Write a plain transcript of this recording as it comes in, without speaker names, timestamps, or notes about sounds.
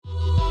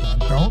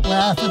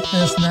laugh at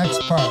this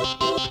next part.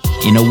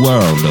 In a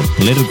world of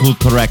political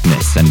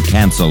correctness and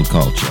cancel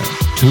culture,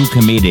 two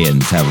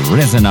comedians have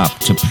risen up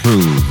to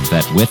prove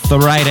that with the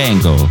right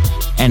angle,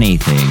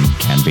 anything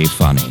can be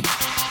funny.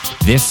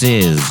 This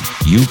is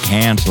You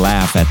Can't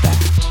Laugh at That.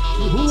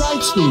 Who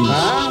writes these?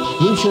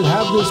 We should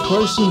have this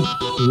person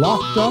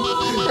locked up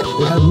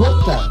and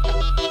looked at.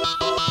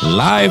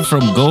 Live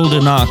from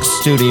Golden Ox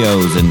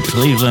Studios in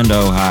Cleveland,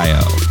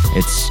 Ohio,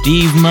 it's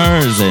Steve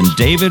Mers and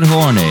David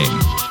Horning.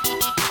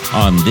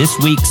 On this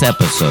week's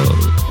episode,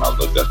 I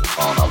looked at the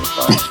phone. I was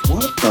like,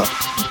 "What the?"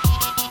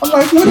 I'm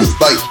like, "What is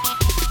like?"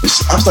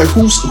 I was like,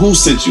 "Who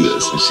sent you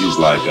this?" And she's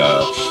like,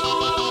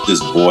 "This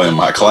boy in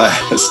my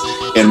class."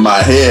 In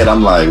my head,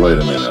 I'm like, "Wait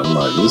a minute." I'm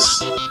like, "This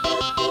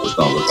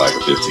don't look like a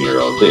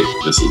 15-year-old dick.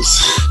 This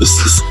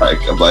is like."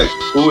 I'm like,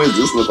 "Who is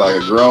this? Look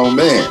like a grown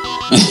man."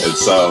 And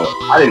so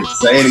I didn't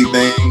say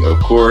anything. Of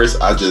course,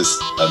 I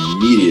just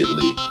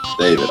immediately,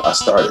 David, I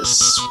started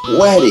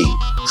sweating,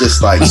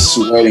 just like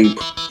sweating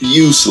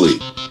profusely.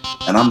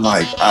 And I'm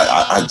like,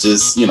 I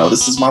just,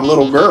 this is my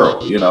little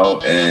girl,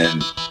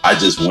 and I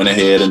just went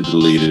ahead and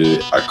deleted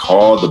it. I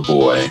called the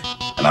boy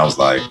and I was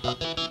like,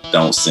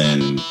 "Don't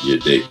send your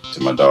dick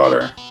to my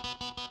daughter."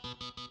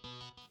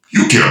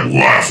 You can't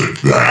laugh at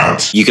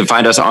that. You can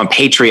find us on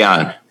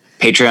Patreon,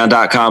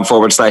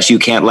 patreon.com/You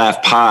Can't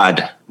Laugh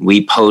Pod.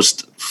 We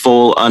post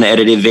full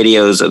unedited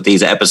videos of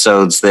these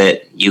episodes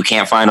that you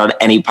can't find on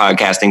any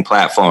podcasting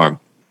platform.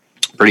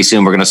 Pretty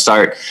soon we're going to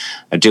start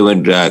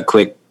doing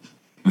quick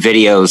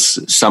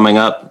videos summing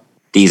up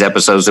these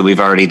episodes that we've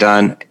already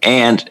done.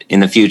 And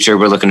in the future,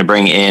 we're looking to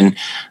bring in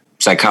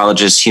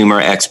psychologists, humor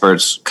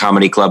experts,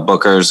 comedy club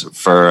bookers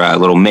for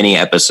little mini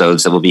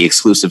episodes that will be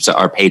exclusive to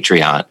our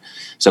Patreon.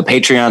 So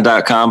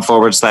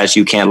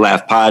patreon.com/You Can't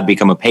Laugh Pod,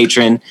 become a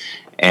patron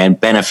and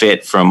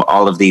benefit from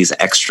all of these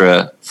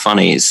extra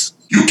funnies.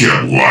 You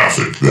can't laugh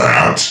at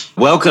that.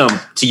 Welcome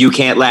to You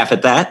Can't Laugh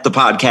at That, the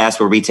podcast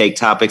where we take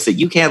topics that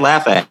you can't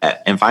laugh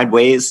at and find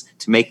ways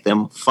to make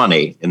them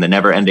funny in the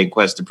never-ending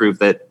quest to prove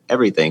that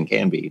everything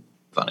can be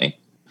funny.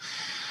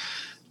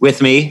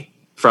 With me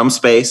from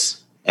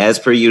space, as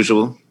per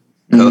usual,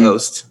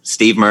 co-host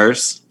Steve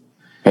Mers.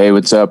 Hey,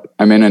 what's up?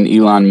 I'm in an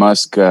Elon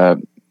Musk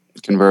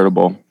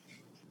convertible.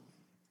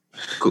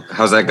 Cool.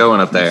 How's that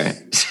going up there?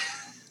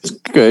 It's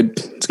good.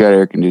 It's got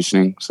air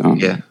conditioning, so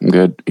yeah, I'm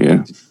good.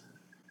 Yeah,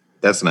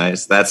 that's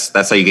nice. That's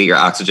how you get your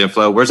oxygen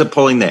flow. Where's it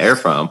pulling the air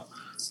from?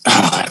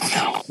 I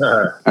don't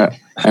know. I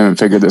haven't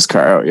figured this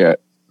car out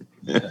yet.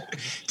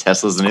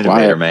 Tesla's an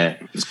innovator, man.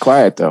 It's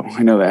quiet though.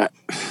 I know that.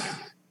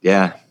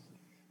 Yeah.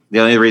 The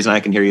only reason I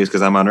can hear you is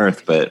because I'm on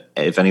Earth, but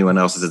if anyone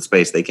else is in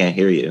space, they can't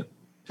hear you.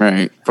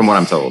 Right. From what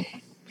I'm told.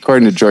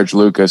 According to George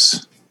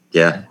Lucas.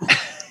 Yeah.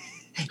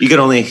 You can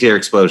only hear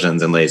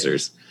explosions and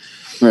lasers.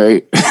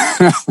 Right.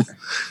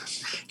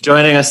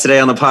 Joining us today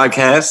on the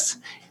podcast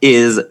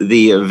is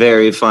the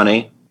very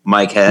funny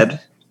Mike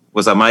Head.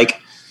 What's up,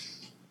 Mike?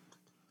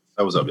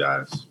 Hey, what's up,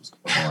 guys?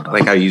 I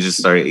like how you just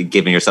started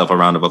giving yourself a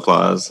round of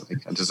applause.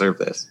 Like, I deserve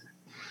this.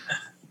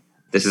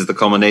 This is the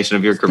culmination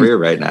of your career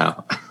right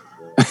now.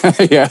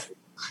 Yeah.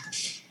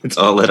 It's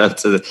all led up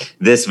to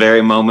this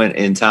very moment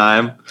in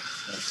time.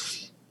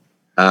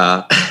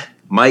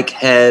 Mike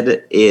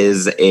Head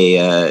is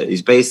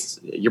you're based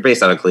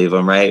out of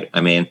Cleveland, right?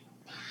 I mean,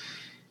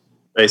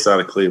 Based out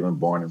of Cleveland,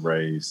 born and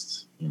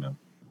raised, on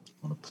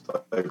the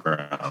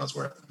playground is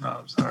where. No,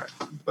 I'm sorry,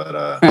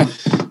 but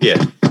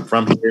yeah,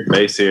 from here,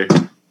 based here.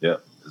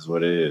 Yep, is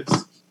what it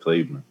is.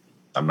 Cleveland.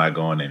 I'm not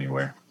going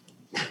anywhere.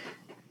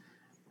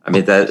 I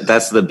mean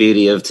that's the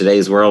beauty of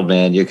today's world,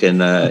 man. You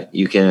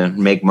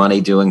can make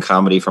money doing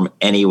comedy from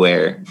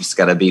anywhere. You just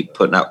got to be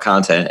putting out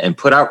content, and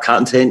put out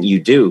content. You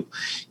do.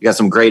 You got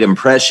some great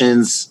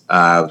impressions.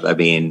 I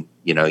mean,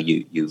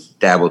 you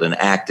dabbled in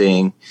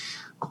acting.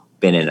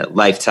 Been in a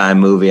Lifetime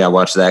movie. I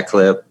watched that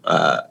clip.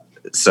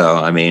 So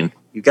I mean,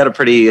 you've got a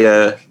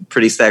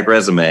pretty stacked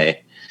resume.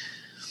 A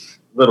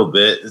little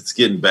bit. It's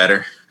getting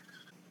better.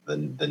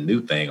 The new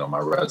thing on my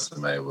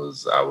resume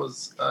was I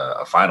was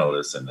a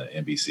finalist in the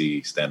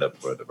NBC Stand Up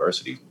for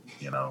Diversity,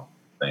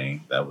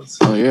 thing. That was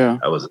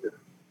that was it.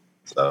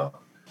 So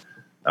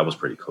that was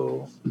pretty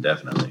cool.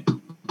 Definitely.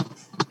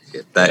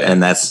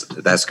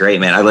 That's great,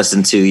 man. I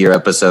listened to your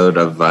episode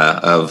of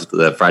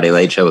the Friday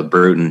Late Show with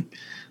Bruton.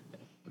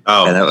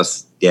 Oh, and that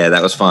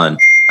was fun.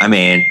 I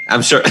mean,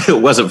 I'm sure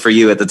it wasn't for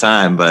you at the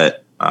time,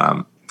 but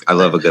I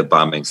love a good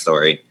bombing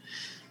story.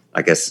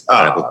 I guess.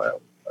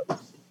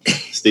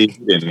 Steve,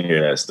 you didn't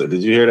hear that story.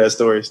 Did you hear that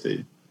story,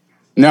 Steve?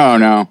 No.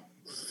 Yeah.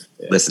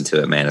 Listen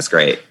to it, man. It's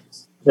great.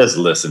 Just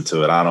listen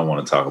to it. I don't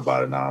want to talk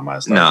about it now. I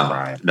might start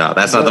crying. No,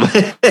 that's not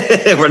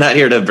the. We're not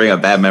here to bring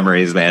up bad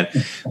memories, man.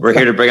 We're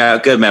here to bring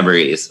out good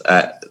memories,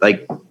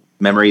 like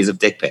memories of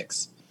dick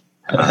pics.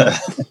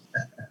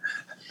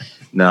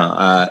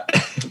 No,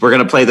 we're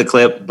gonna play the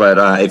clip,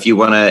 but if you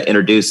want to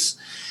introduce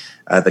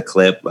the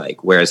clip,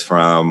 like where it's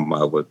from, I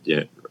don't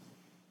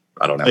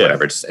know,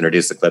 whatever. Just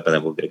introduce the clip, and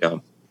then we'll get it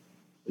going.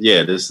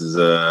 Yeah, this is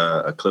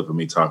a clip of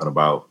me talking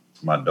about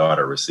my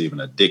daughter receiving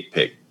a dick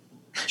pic.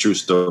 True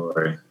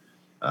story.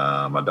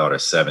 My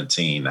daughter's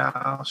 17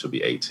 now. She'll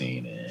be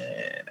 18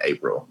 in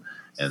April.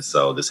 And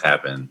so this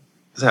happened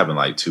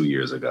like 2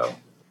 years ago.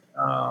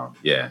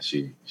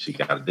 She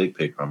got a dick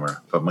pic from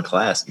a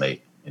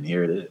classmate, and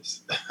here it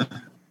is.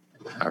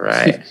 All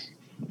right.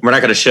 We're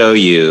not going to show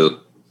you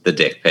the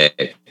dick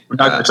pic. We're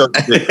not going to show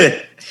the dick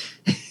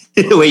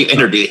pic. Wait,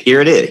 introduce.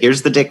 Here it is.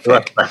 Here's the dick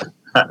pic.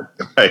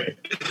 Right.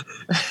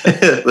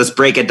 Let's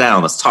break it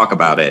down. Let's talk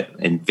about it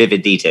in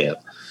vivid detail.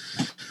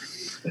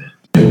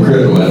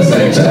 Critical at the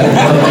same time.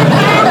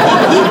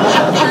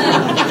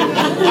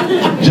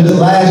 Just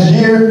last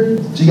year,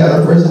 she got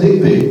her first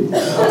dick pic.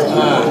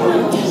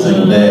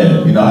 Single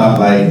dad. You know how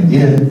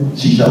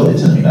she showed it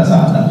to me. That's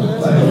how I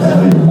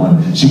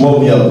know. She woke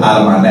me up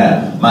out of my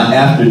nap. My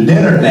after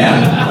dinner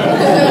nap.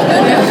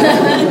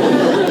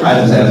 I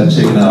just had some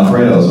chicken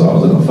Alfredo, so I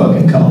was in a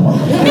fucking coma.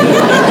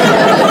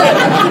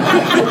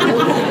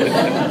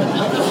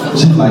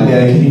 She's like,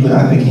 Dad, can you look?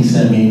 I think he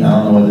sent me, I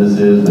don't know what this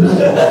is, but it's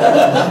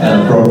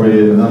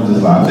inappropriate. And I'm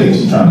just like, I think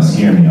she's trying to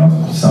scare me off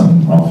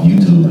something off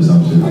YouTube or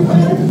some shit. I'm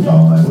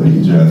like, what are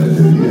you trying to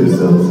do? You're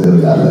so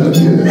silly. I love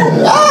you.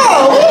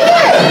 Oh,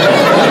 yeah!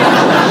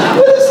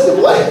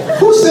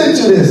 Who sent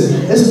you this?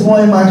 This is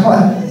one in my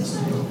class.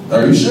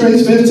 Are you sure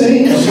he's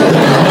 15?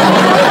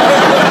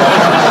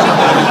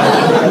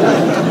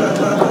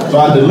 So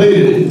I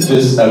deleted it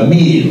just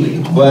immediately.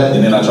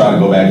 And then I tried to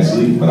go back to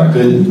sleep, but I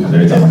couldn't, because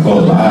every time I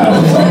closed my eyes, I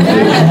saw a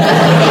dick.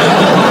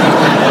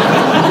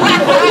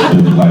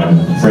 It was like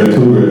Freddy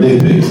Krueger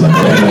dick pics. I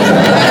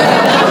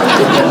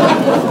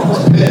was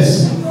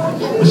pissed.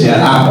 But she had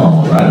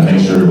iPhone, so I had to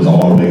make sure it was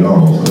all the way on.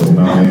 So, you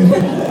know what I mean? I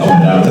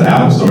went down to the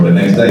Apple store the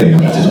next day, and I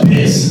was just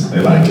pissed.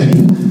 They're like,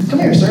 come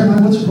here, sir.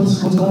 Like, what's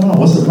going on?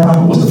 What's the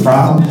problem? What's the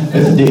problem?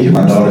 There's a dick in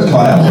my daughter's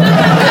cloud.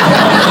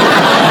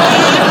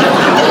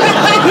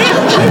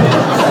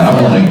 And I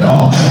want to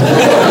acknowledge.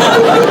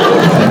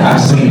 I've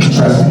seen it,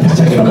 trust me, it's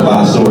taking up a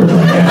lot of storage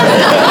right now.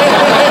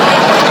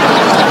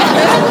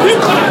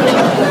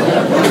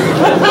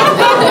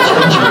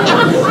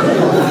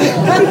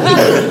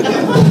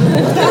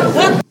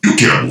 You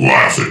can't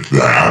laugh at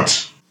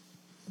that.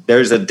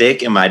 There's a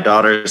dick in my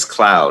daughter's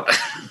cloud.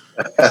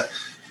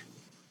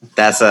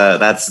 That's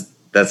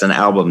an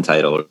album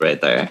title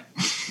right there.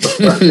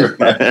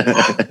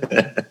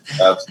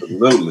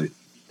 Absolutely.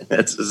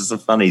 This is a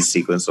funny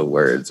sequence of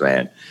words,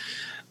 man.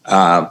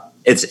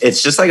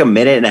 It's just like a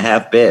minute and a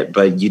half bit,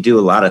 but you do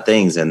a lot of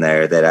things in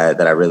there that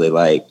I really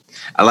like.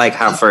 I like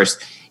how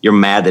first you're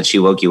mad that she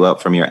woke you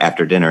up from your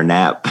after dinner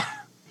nap.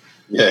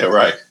 Yeah,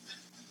 right.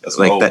 That's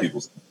what old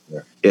people say.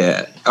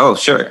 Yeah. Oh,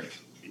 sure.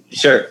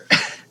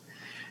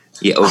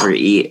 You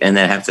overeat and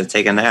then have to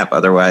take a nap.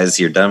 Otherwise,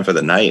 you're done for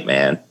the night,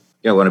 man.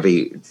 You don't want to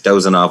be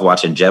dozing off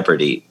watching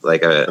Jeopardy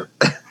like a.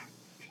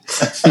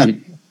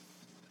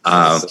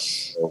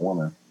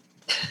 Woman.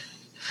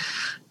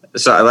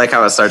 So I like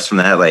how it starts from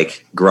that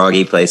like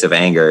groggy place of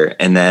anger,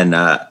 and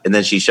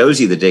then she shows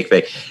you the dick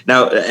pic.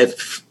 Now,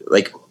 if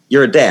like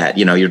you're a dad,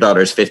 you know your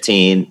daughter's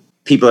 15.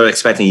 People are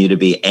expecting you to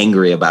be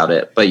angry about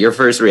it, but your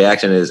first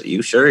reaction is,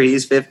 "You sure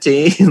he's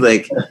 15?"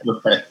 Like,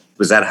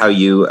 was that how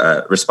you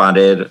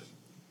responded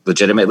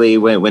legitimately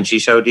when she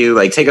showed you?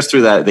 Like, take us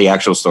through the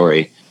actual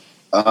story.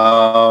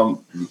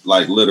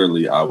 Like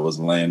literally, I was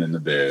laying in the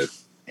bed,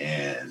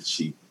 and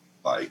she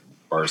like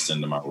burst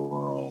into my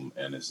room,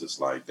 and it's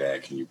just like,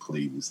 Dad, can you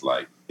please,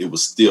 like, it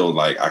was still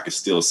like I could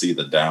still see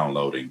the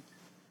downloading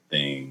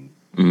thing.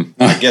 Mm-hmm.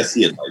 I guess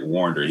he had like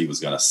warned her he was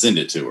gonna send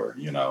it to her,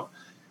 you know,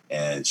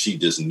 and she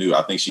just knew.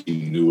 I think she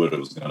knew what it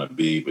was gonna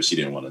be, but she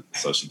didn't want to,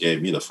 so she gave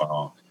me the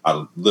phone.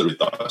 I literally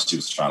thought she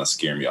was trying to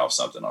scare me off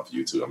something off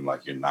YouTube. I'm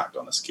like, you're not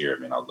gonna scare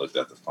me. And I looked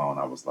at the phone,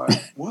 I was like,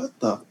 what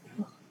the?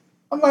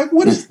 I'm like,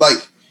 what is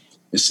like?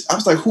 I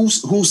was like, who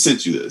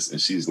sent you this? And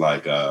she's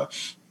like,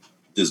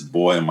 this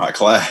boy in my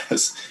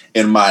class.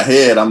 In my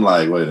head, I'm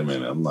like, wait a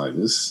minute. I'm like,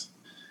 this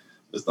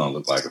don't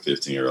look like a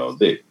 15-year-old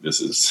dick.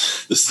 This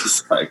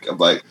is like, I'm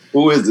like,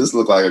 who is this?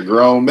 Look like a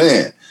grown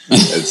man. And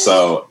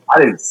so I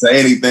didn't say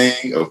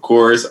anything. Of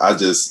course, I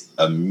just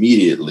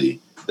immediately,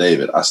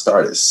 David, I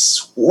started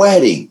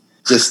sweating,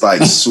 just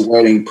like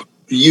sweating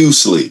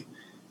profusely.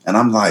 And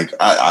I'm like,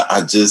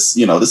 I just,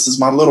 you know, this is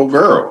my little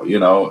girl, you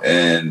know,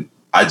 and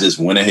I just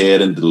went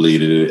ahead and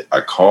deleted it. I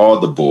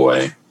called the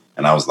boy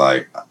and I was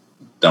like,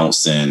 don't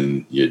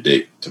send your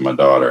dick to my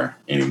daughter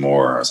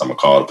anymore. So I'm gonna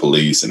call the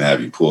police and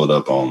have you pulled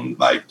up on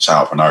like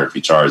child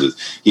pornography charges.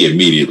 He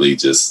immediately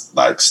just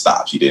like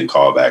stopped. He didn't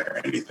call back or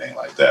anything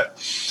like that.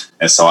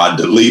 And so I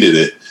deleted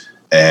it,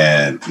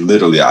 and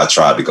literally I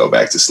tried to go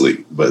back to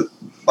sleep, but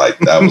like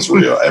that was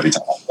real. Every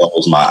time I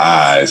closed my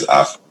eyes,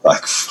 I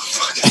like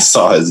fucking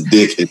saw his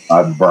dick in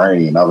my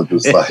brain. I was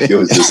just like, it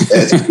was just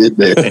etched in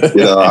there.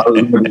 You know,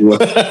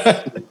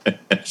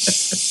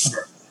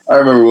 I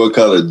remember what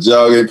color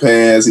jogging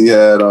pants he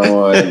had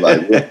on,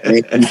 like what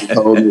hand he was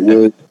holding it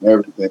with, and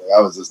everything.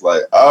 I was just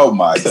like, oh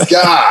my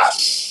God.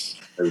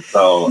 And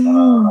so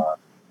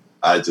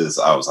I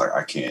was like,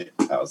 I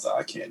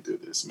can't do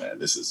this, man.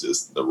 This is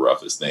just the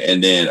roughest thing.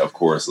 And then of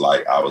course,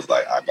 like I was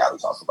like, I gotta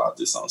talk about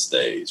this on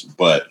stage.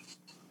 But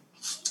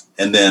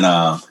And then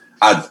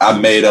I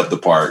made up the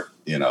part,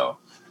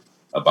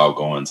 about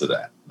going to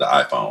the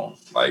iPhone,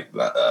 like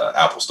the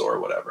Apple store or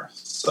whatever.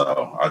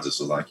 So I just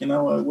was like, you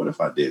know what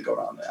if I did go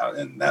down there?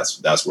 And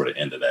that's where the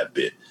end of that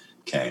bit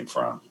came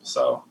from.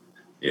 So,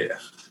 yeah.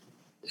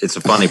 It's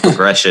a funny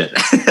progression.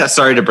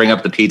 Sorry to bring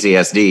up the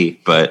PTSD,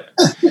 but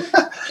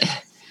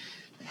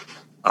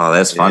oh,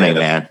 that's funny,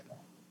 man.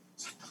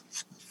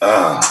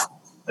 It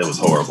was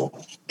horrible.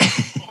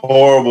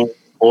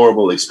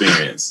 horrible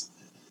experience.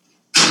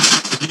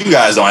 You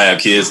guys don't have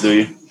kids, do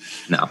you?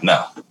 No.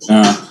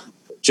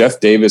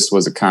 Jeff Davis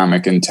was a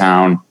comic in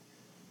town.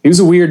 He was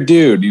a weird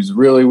dude. He was a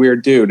really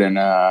weird dude. And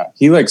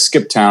he like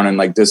skipped town and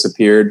like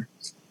disappeared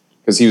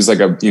because he was like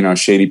a,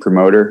 shady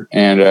promoter.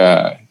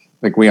 And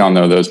like we all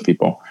know those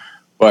people.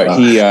 But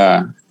he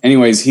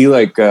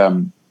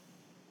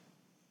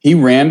he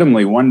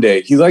randomly one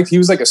day, he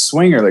was like a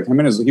swinger. Like he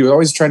was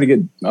always trying to get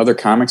other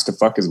comics to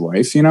fuck his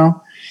wife,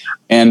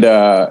 And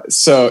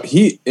so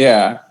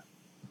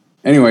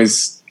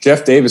anyways,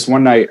 Jeff Davis,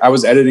 one night I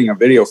was editing a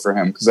video for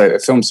him because I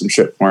filmed some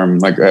shit for him,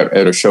 like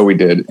at a show we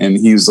did. And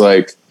he was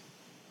like,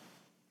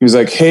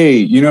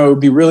 hey, it would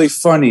be really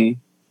funny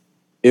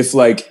if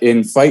like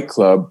in Fight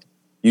Club,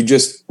 you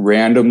just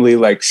randomly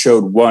like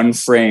showed one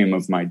frame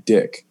of my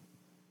dick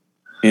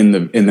in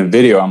the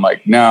video. I'm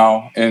like,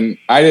 no. And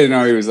I didn't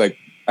know he was like,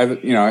 I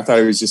thought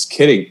he was just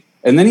kidding.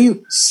 And then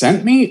he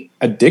sent me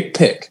a dick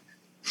pic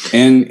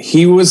and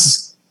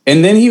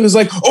then he was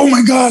like, oh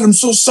my God, I'm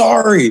so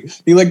sorry.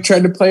 He like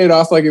tried to play it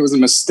off like it was a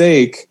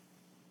mistake.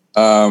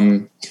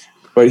 But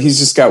he's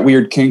just got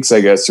weird kinks,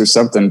 I guess, or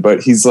something.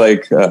 But he's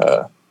like,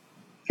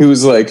 he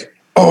was like,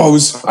 oh,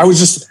 I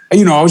was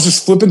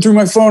just flipping through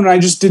my phone and I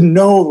just didn't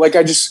know. Like,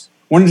 I just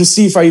wanted to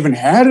see if I even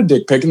had a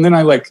dick pic. And then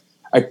I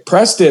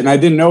pressed it and I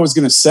didn't know it was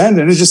going to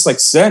send. And it just like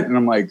sent. And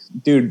I'm like,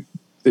 dude,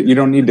 you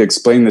don't need to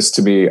explain this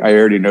to me. I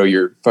already know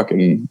you're a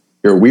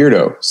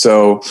weirdo.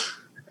 So,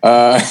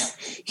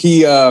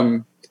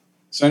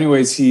 So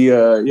anyways, he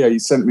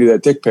sent me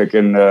that dick pic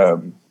and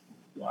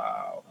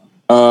wow.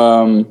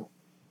 What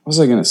was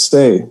I gonna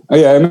say? Oh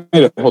yeah, I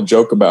made a whole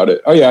joke about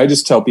it. Oh yeah, I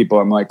just tell people,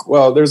 I'm like,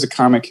 well, there's a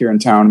comic here in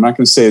town. I'm not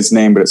gonna say his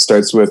name, but it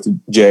starts with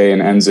J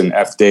and ends in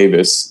F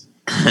Davis.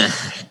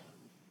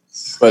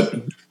 But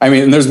I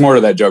mean, there's more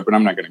to that joke, but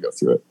I'm not gonna go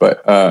through it.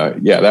 But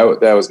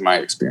that was my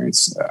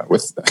experience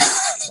with.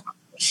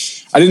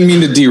 I didn't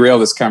mean to derail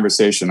this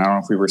conversation. I don't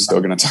know if we were still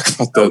gonna talk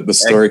about the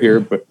story here,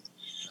 but.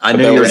 I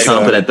knew you were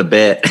chomping at the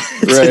bit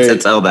to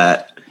tell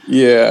that.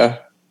 Yeah.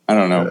 I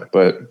don't know,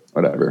 but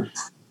whatever.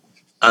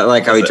 I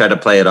like how he tried to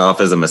play it off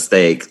as a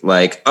mistake.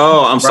 Like,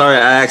 oh, I'm sorry.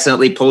 I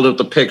accidentally pulled up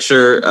the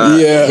picture,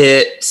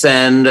 hit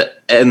send,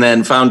 and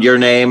then found your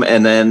name,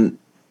 and then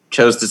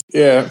chose to.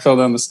 Yeah, fell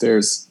down the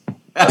stairs.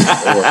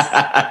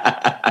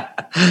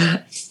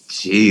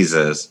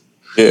 Jesus.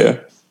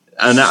 Yeah.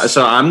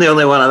 So I'm the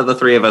only one out of the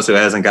three of us who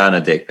hasn't gotten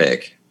a dick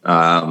pic.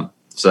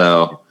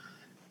 So.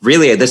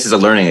 Really, this is a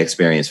learning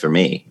experience for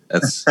me.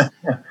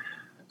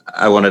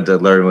 I wanted to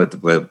learn what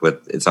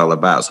it's all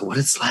about. So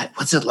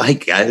what's it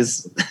like,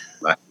 guys?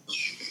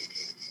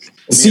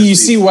 You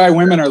see why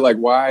women are like,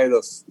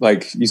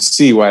 you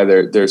see why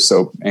they're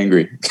so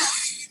angry.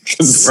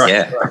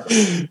 Yeah.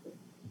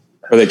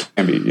 Or they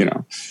can be,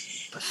 But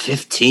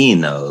 15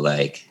 though,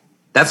 like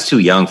that's too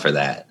young for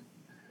that.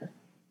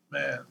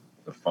 Man,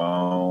 the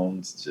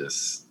phones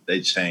they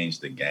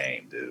changed the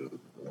game, dude.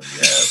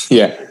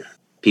 Yeah.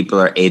 People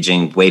are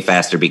aging way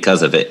faster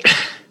because of it.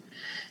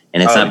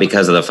 And it's not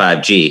because of the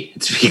 5G.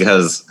 It's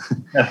because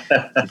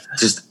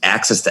just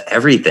access to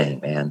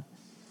everything, man.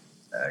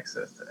 I'm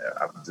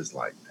just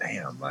like,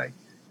 damn, like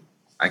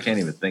I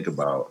can't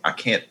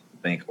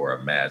think or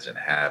imagine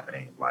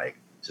having like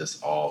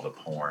just all the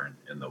porn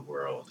in the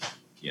world,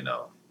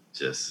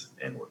 just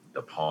in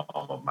the palm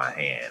of my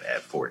hand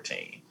at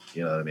 14.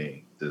 You know what I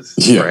mean?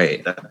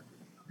 Right.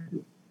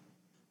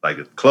 Like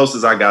the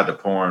closest I got to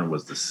porn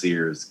was the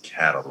Sears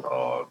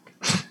catalog.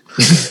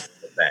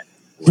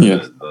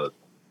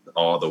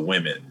 All the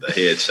women, the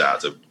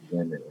headshots of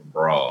women in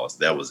bras.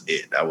 That was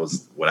it. That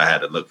was what I had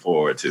to look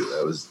forward to.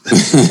 That was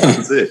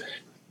it.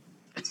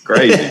 It's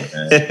crazy,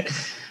 man.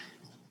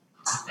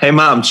 Hey,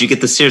 Mom, did you get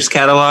the Sears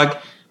catalog?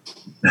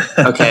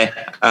 Okay,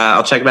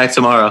 I'll check back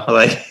tomorrow.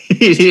 Like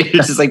you're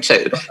just like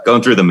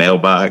going through the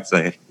mailbox.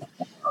 Like,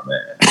 oh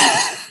man.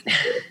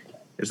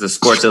 It's a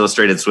Sports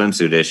Illustrated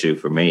swimsuit issue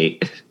for me.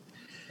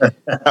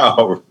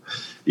 Oh,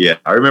 yeah.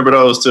 I remember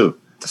those too.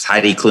 It's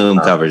Heidi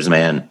Klum covers,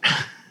 man.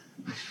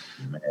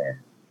 Man.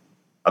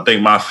 I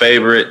think my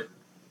favorite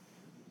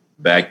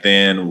back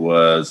then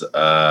was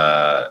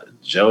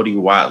Jody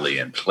Watley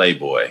in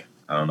Playboy.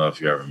 I don't know if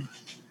you ever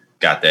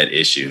got that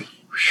issue.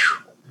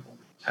 Whew.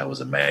 That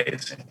was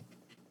amazing.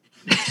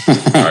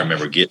 I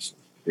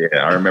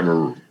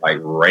remember like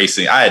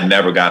racing. I had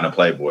never gotten a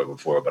Playboy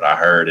before, but I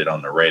heard it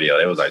on the radio.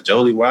 It was like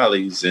Jody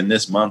Watley's in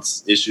this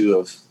month's issue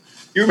of.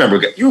 You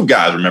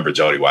guys remember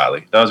Jody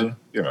Watley, don't you?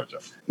 You remember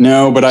Jody?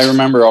 No, but I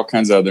remember all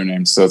kinds of other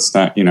names, so it's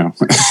not, She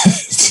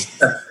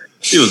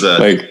was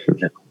a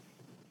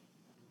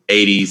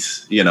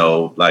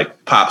 80s,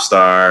 like pop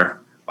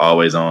star,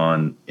 always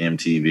on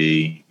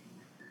MTV.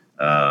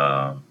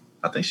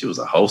 I think she was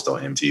a host on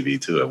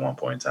MTV too at one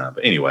point in time.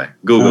 But anyway,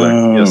 Google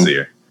her, you'll see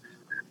her.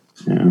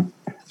 Yeah.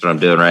 That's what I'm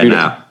doing right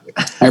now.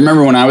 I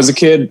remember when I was a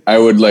kid, I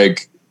would I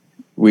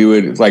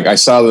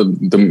saw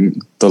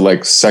the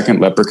like second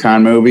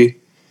Leprechaun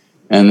movie,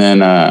 and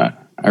then I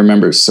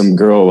remember some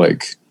girl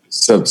like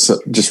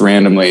just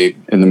randomly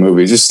in the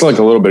movie, just like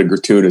a little bit of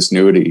gratuitous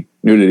nudity,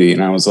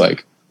 and I was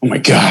like, oh my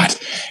God.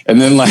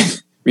 And then like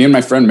me and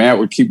my friend Matt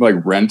would keep like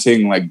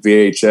renting like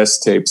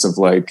VHS tapes of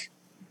like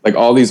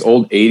all these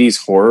old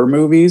 80s horror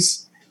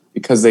movies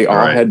because they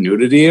all had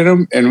nudity in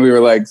them. And we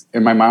were like,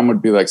 and my mom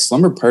would be like,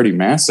 Slumber Party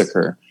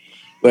Massacre.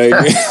 Like,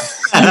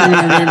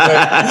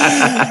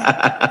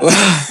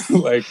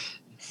 like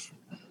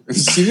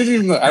she didn't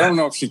even, I don't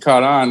know if she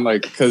caught on,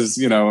 like, cause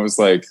it was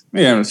like,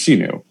 man, she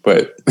knew,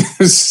 but it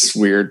was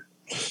weird.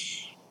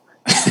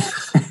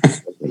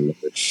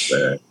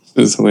 It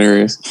was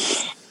hilarious.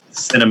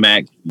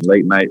 Cinemax,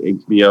 late night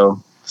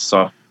HBO,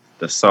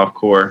 the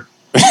softcore.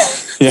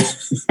 Yeah.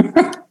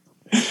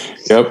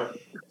 Yep.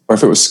 Or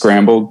if it was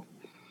scrambled.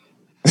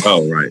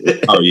 Oh, right.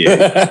 Oh,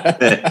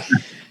 yeah.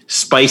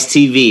 Spice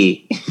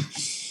TV.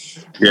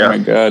 Yeah. Oh, my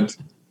God.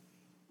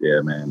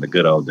 Yeah, man. The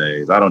good old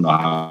days. I don't know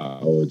how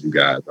old you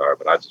guys are,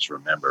 but I just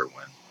remember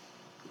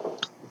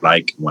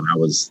when I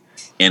was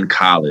in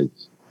college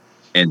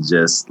and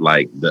just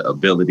like the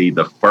ability,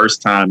 the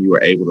first time you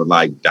were able to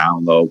like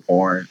download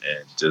porn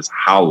and just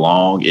how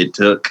long it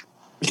took.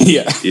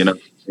 Yeah.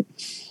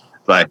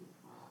 Like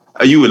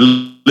you would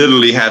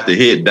literally have to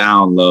hit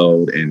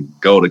download and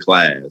go to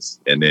class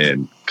and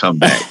then come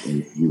back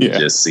and you would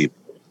just see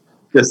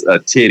just a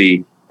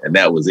titty and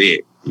that was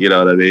it. You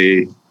know what I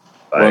mean?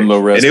 Like, one low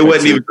res and it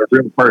wasn't even a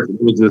real person.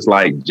 It was just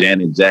like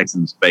Janet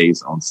Jackson's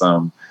face on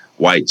some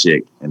white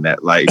chick. And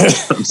that like,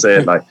 I'm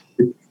saying like,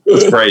 it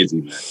was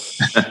crazy,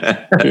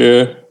 man.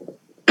 Yeah.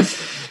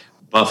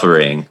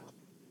 Buffering.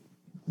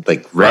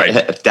 Like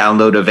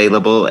download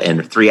available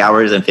in 3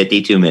 hours and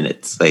 52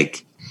 minutes.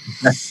 Like,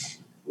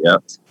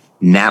 yep.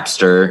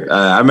 Napster.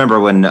 I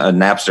remember when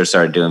Napster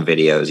started doing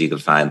videos, you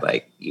could find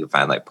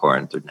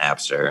porn through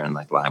Napster and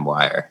like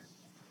LimeWire.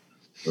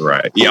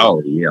 Right. Yeah.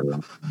 Oh, yeah.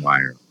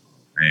 LimeWire.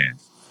 Man.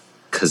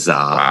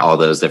 Kazaa. Wow. All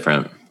those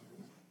different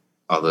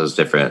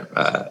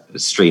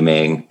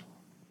streaming.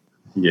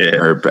 Yeah.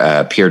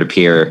 Or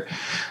peer-to-peer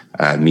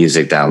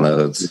music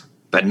downloads.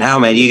 But now,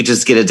 man, you can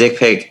just get a dick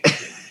pic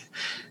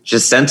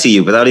just sent to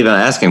you without even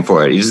asking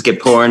for it. You just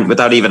get porn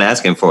without even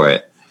asking for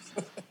it.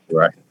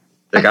 Right.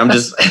 Like I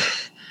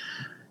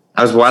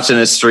was watching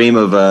a stream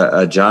of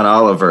John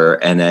Oliver,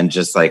 and then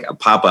just like a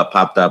pop-up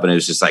popped up, and it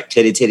was just like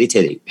titty, titty,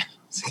 titty.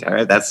 It's like, all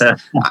right, that's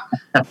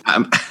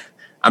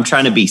I'm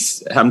trying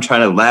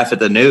to laugh at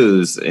the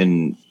news,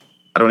 and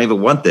I don't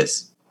even want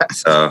this.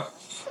 So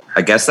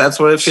I guess that's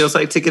what it feels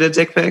like to get a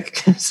dick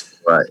pic.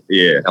 Right.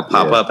 Yeah. A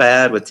pop-up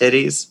ad with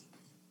titties.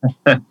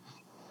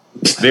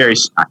 Very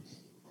shocking.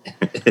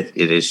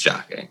 It is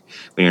shocking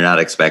when you're not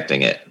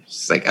expecting it.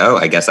 It's like, oh,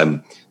 I guess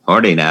I'm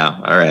horny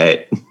now. All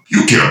right.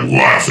 You can't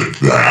laugh at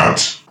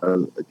that.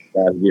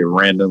 Get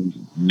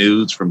random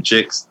nudes from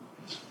chicks.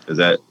 Is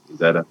that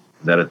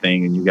a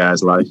thing in you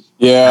guys' life?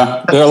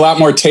 Yeah, they're a lot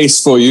more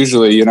tasteful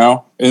usually,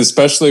 and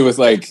especially with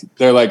like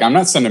they're like, I'm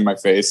not sending my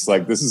face.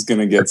 Like this is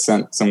gonna get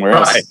sent somewhere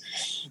else.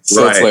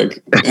 So it's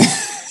like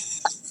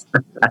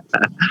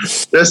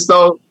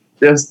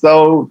they're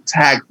so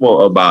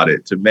tactful about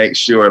it to make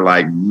sure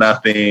like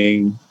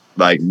nothing,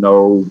 like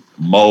no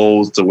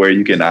moles to where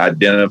you can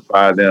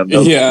identify them.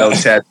 No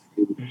tattoos.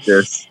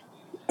 Just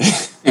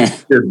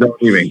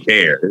don't even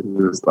care. It's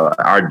just like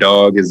our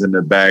dog is in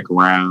the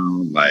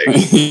background. Like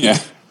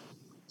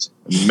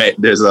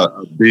there's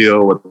a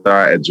bill with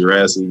our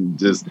address and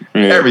just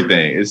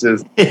everything. It's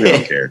just we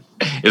don't care.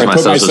 Here's my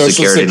social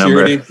security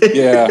number.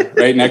 Yeah,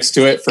 right next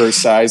to it for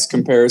size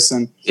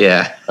comparison.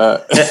 Yeah.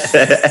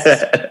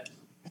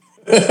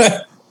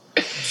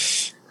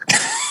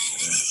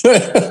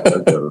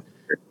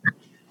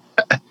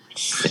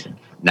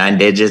 9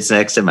 digits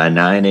next to my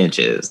 9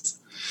 inches.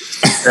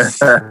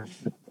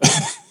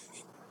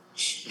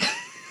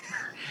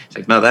 It's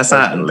like, no, that's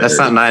not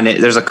 9.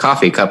 There's a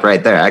coffee cup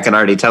right there. I can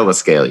already tell the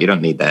scale. You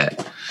don't need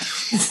that.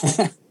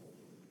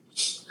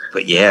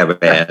 But yeah,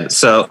 man.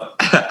 So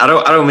I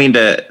don't mean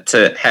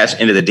to hash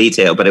into the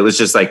detail, but it was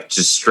just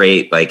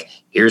straight like,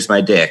 here's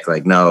my dick.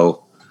 Like,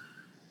 no.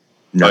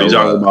 You're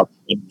talking about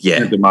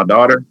my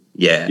daughter?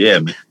 Yeah. Yeah,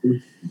 man.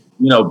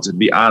 To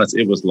be honest,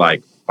 it was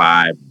like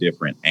 5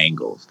 different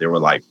angles. There were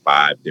like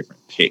 5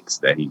 different pics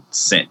that he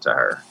sent to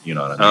her. You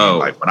know what I mean?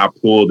 Like when I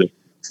pulled it,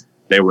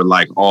 they were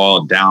like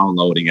all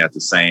downloading at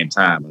the same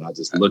time. And I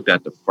just looked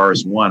at the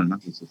first one and I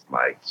was just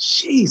like,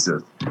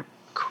 Jesus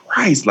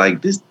Christ,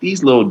 like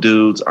these little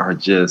dudes are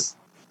just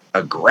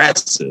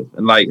aggressive.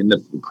 And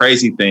the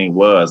crazy thing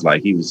was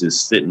like he was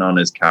just sitting on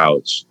his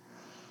couch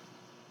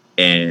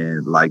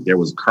and like there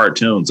was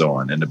cartoons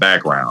on in the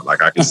background.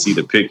 Like I could see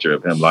the picture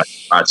of him like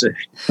watching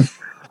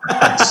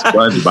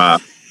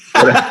SpongeBob.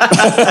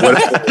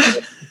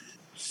 Whatever.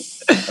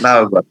 And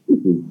I was like,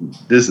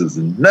 this is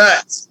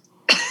nuts.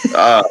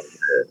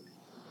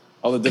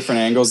 All the different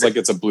angles, like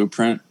it's a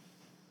blueprint.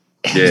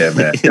 Yeah,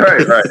 man.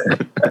 Right.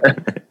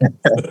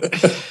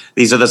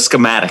 These are the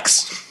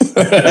schematics.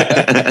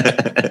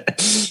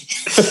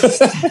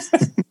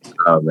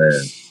 Oh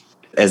man.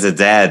 As a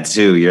dad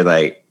too, you're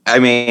like, I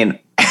mean,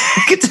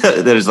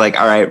 there's like,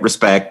 all right,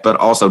 respect, but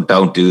also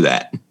don't do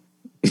that.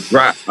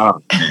 Right.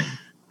 Oh, man.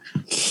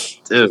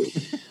 Dude,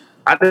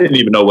 I didn't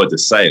even know what to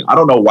say. I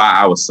don't know why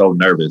I was so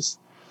nervous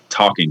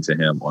talking to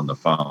him on the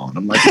phone.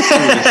 I'm like,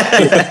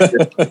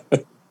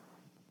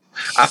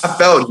 I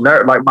felt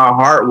like my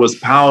heart was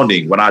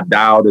pounding when I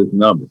dialed his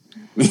number.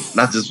 And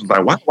I just was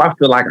like, why do I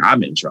feel like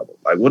I'm in trouble?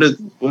 Like,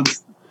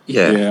 what's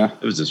Yeah.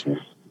 It was just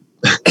weird.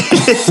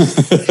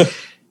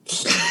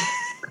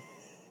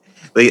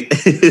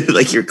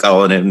 like you're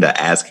calling him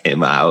to ask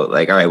him out.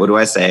 Like, all right, what do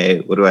I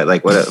say? What do I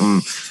like? What?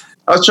 I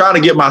was trying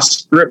to get my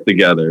script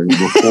together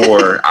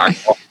before I'm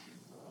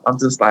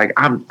just like,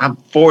 I'm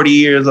 40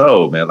 years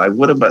old, man. Like,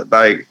 what about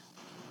like?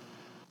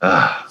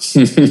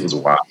 It was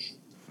wild.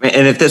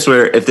 And if this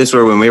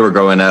were when we were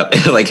growing up,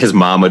 like his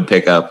mom would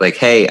pick up, like,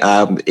 hey,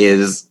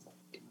 is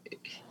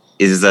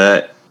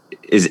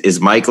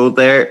Michael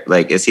there?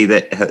 Like, is he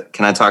that?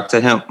 Can I talk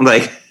to him?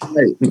 Like,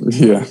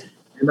 Yeah.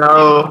 You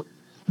know,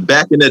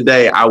 back in the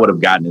day, I would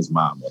have gotten his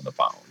mom on the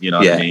phone. You know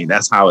what I mean?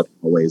 That's how it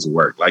always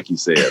worked. Like you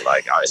said,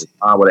 like his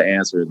mom would have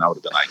answered, and I would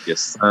have been like, your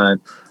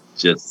son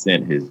just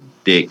sent his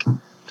dick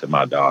to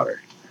my daughter.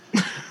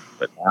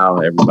 But now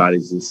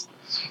everybody's just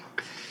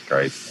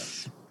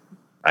crazy.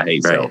 I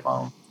hate cell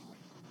phones.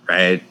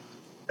 Right.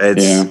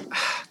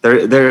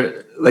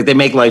 They're like, they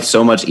make life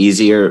so much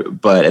easier,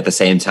 but at the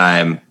same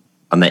time,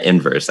 on the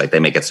inverse, like they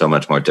make it so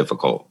much more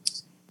difficult.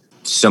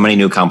 So many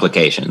new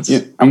complications.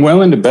 Yeah, I'm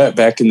willing to bet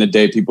back in the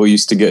day, people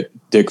used to get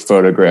dick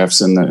photographs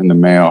in the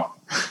mail,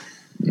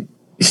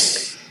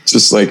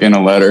 just like in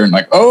a letter, and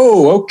like,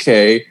 oh,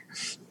 okay,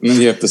 and then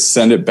you have to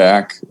send it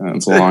back.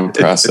 It's a long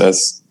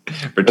process.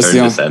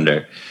 Return to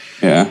sender.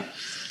 Yeah.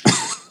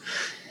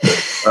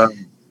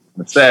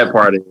 The sad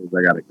part is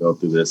I got to go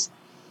through this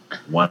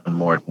one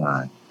more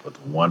time with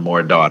one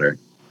more daughter.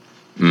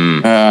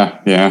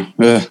 Yeah.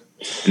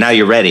 Now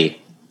you're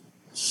ready.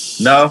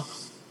 No,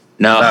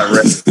 not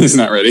ready. He's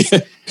not ready.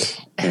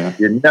 Yeah.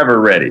 You're never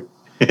ready.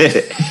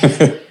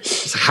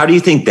 So how do you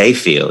think they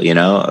feel? You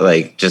know,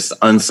 like just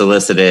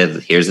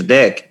unsolicited. Here's a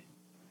dick.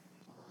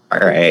 All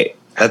right,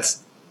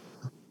 that's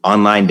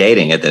online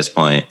dating at this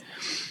point.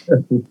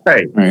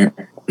 Right. Right.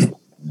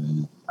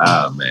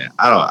 Oh man,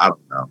 I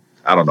don't know.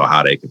 I don't know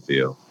how they could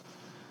feel.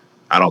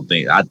 I don't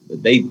think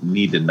they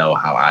need to know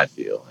how I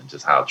feel and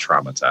just how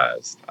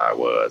traumatized I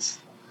was.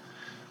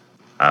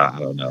 I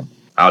don't know.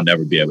 I'll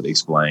never be able to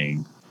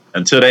explain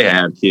until they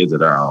have kids of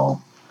their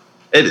own.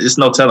 It's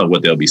no telling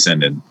what they'll be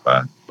sending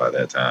by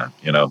that time,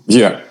 you know?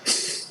 Yeah.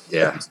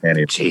 Yeah.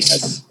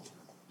 Jeez.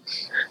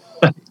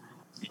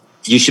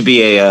 You should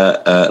be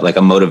a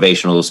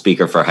motivational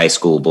speaker for high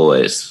school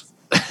boys.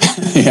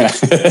 Yeah.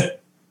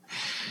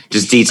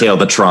 Just detail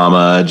the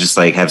trauma, just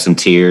like have some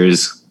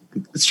tears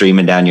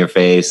streaming down your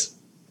face.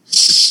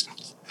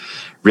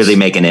 Really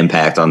make an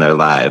impact on their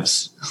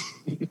lives.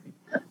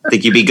 I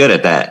think you'd be good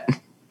at that.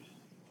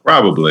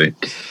 Probably.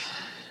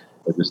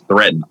 But just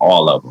threaten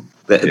all of them.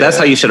 That's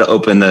how you should have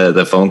opened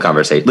the phone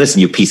conversation. Listen,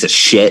 you piece of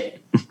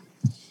shit.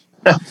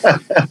 I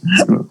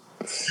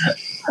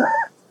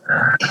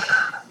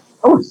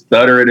was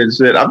stuttering and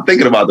shit. I'm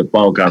thinking about the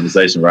phone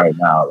conversation right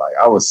now. Like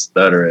I was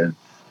stuttering.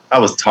 I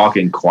was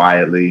talking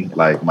quietly.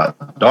 Like my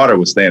daughter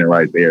was standing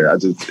right there.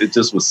 It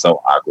just was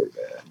so awkward,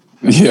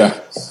 man. Yeah.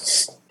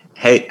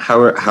 Hey, how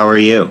are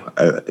you?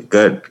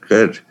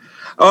 Good.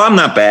 Oh, I'm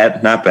not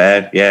bad.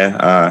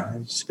 Yeah.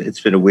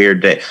 It's been a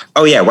weird day.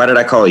 Oh yeah. Why did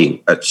I call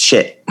you?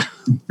 Shit.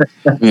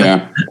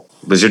 Yeah.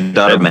 Was your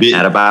daughter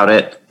mad about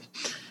it?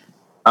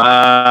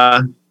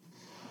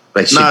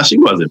 She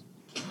wasn't.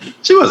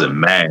 She wasn't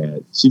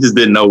mad. She just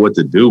didn't know what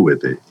to do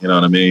with it. You know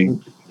what I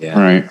mean? Yeah.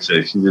 Right.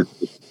 So she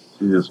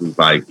just was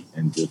like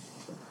in just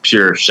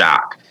pure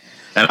shock.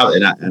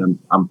 And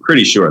I'm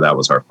pretty sure that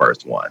was her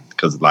first one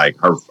because like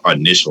her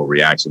initial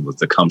reaction was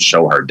to come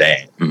show her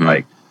dad. Mm-hmm.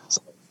 Like,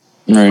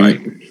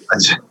 right.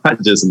 I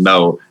just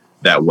know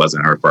that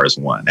wasn't her first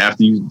one.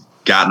 After you've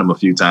gotten them a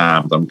few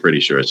times, I'm pretty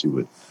sure she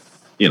would,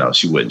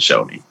 she wouldn't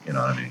show me. You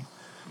know what I mean?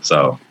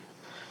 So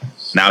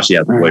now she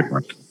has a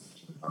boyfriend.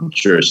 I'm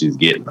sure she's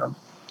getting them.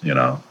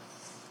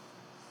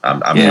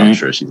 I'm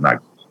sure she's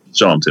not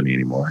show them to me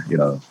anymore.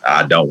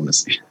 I don't want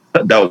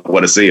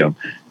to see them.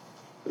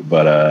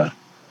 But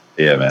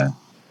yeah, man,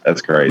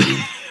 that's crazy.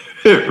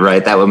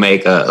 Right, that would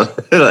make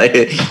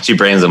like she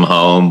brings them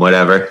home,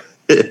 whatever.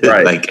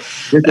 Right, like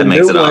that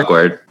makes it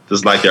awkward.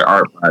 Just like your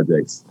art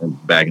projects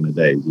back in the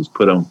day, just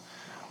put them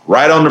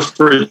right on the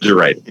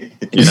refrigerator.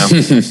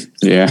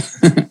 Yeah.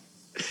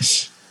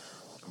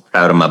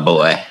 Proud of my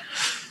boy.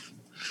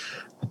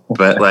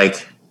 But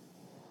like,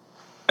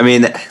 I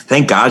mean,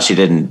 thank God she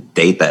didn't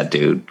date that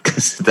dude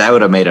because that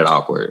would have made it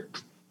awkward.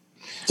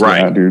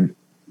 Right, dude.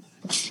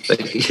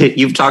 Like,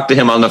 you've talked to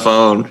him on the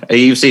phone.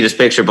 You've seen his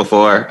picture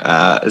before,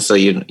 so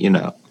you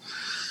know.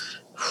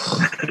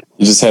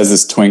 He just has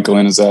this twinkle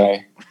in his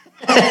eye.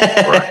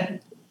 Right.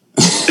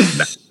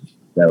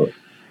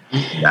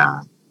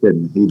 Nah,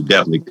 he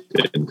definitely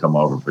couldn't come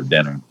over for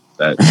dinner.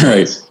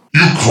 Right.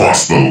 You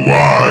crossed the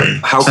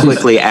line. How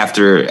quickly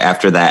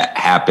after that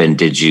happened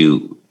did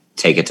you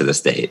take it to the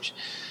stage?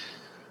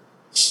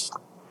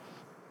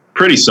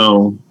 Pretty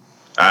soon.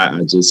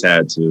 I just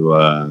had to,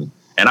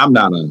 and I'm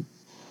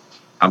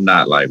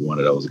not like one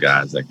of those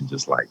guys that can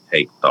just like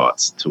take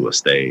thoughts to a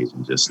stage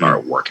and just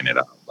start working it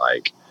out.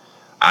 Like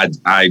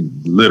I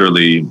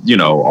literally,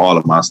 all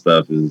of my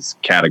stuff is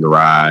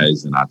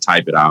categorized and I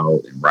type it out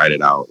and write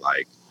it out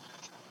like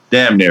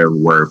damn near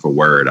word for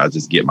word. I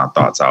just get my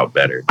thoughts out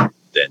better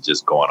than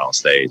just going on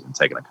stage and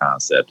taking a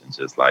concept and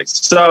just like,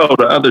 so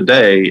the other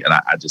day, and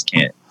I just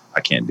can't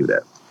do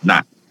that.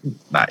 Not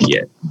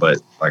yet. But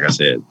like I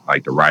said,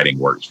 like the writing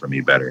works for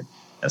me better.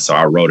 And so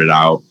I wrote it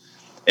out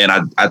and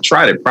I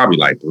tried it probably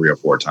like 3 or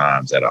 4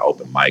 times at an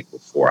open mic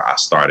before I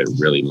started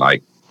really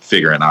like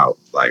figuring out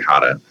like how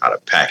to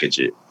package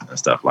it and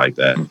stuff like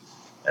that.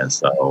 And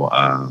so,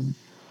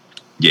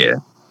 yeah.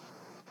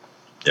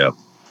 Yep.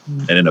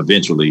 And then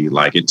eventually,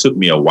 like it took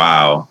me a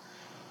while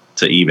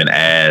to even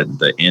add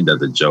the end of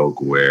the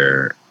joke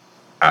where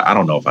I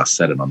don't know if I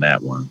said it on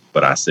that one,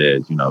 but I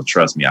said,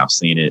 trust me, I've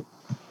seen it.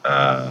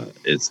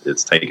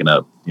 It's taken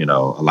up, a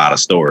lot of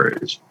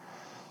storage.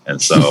 And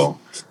so,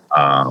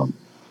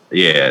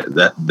 yeah,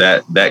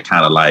 that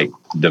kind of like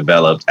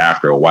developed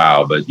after a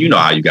while, but you know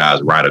how you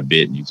guys write a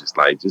bit and you just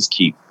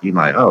keep,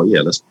 oh yeah,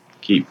 let's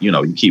keep,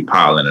 you keep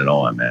piling it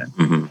on, man.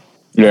 Mm-hmm.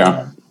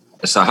 Yeah.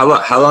 So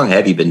how long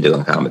have you been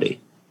doing comedy?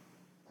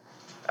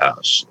 Oh,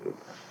 shoot.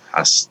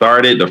 I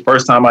started, the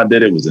first time I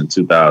did it was in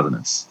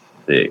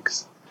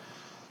 2006.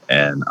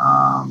 And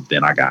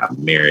then I got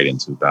married in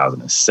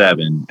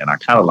 2007, and I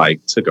kind of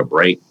like took a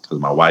break because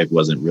my wife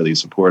wasn't really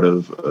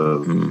supportive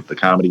of the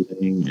comedy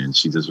thing. And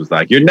she just was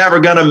like, you're never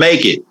going to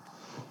make it.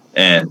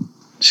 And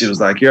she was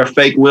like, you're a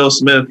fake Will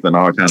Smith and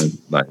all kind of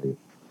like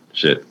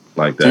shit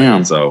like that. Damn.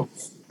 And so,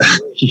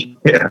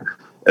 yeah.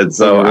 And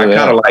so I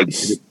kind of like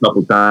did it a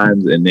couple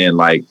times. And then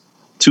like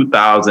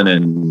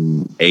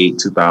 2008,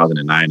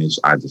 2009-ish,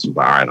 I just was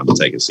like, all right, I'm going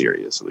to take it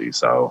seriously.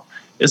 So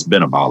it's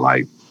been about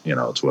like,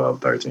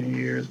 12, 13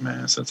 years,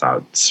 man, since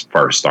I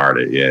first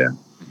started. Yeah.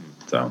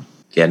 So.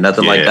 Yeah,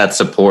 nothing like that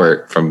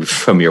support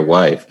from your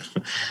wife.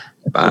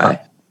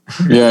 Bye.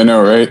 Yeah, I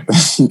know, right?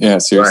 Yeah,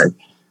 seriously.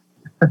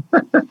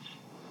 Right.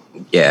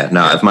 Yeah,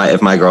 no.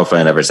 If my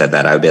girlfriend ever said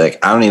that, I would be like,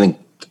 I don't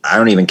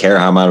even care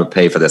how I'm going to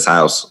pay for this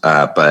house,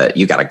 but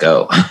you got to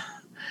go.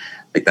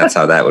 Like that's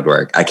how that would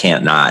work. I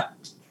can't not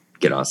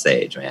get on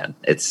stage, man.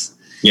 It's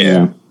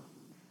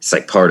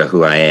like part of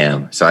who I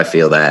am. So I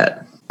feel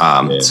that.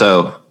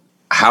 So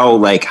how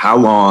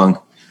long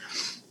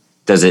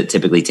does it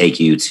typically take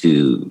you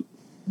to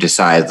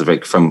decide,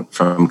 like from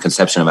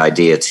conception of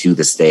idea to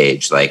the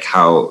stage? Like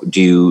how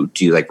do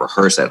you like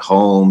rehearse at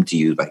home? Do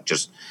you like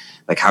just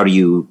like how do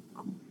you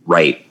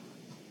write?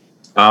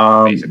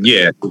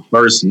 Yeah,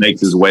 first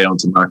makes his way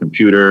onto my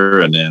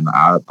computer, and then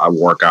I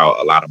work out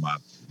a lot of my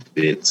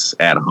bits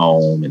at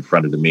home in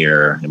front of the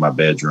mirror in my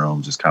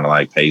bedroom, just kind of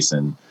like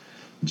pacing,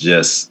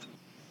 just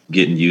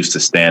getting used to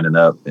standing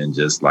up and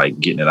just like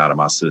getting it out of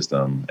my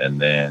system.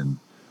 And then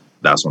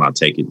that's when I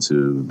take it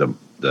to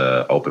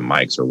the open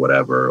mics or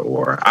whatever,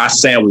 or I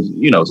sandwich,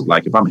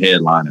 like if I'm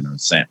headlining or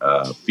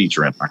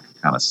featuring, I can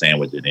kind of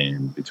sandwich it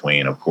in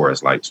between, of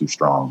course, like 2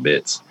 strong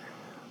bits,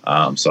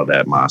 so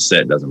that my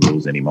set doesn't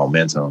lose any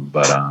momentum.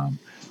 But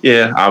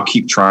yeah, I'll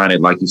keep trying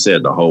it, like you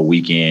said, the whole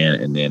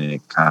weekend, and then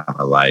it kind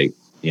of like,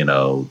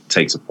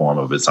 takes a form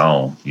of its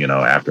own,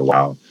 after a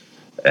while.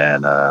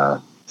 And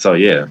so,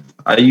 yeah,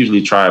 I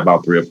usually try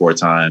about 3 or 4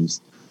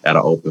 times at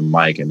an open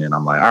mic, and then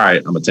I'm like, all right,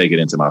 I'm going to take it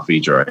into my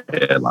feature or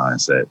headline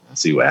set and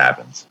see what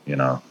happens,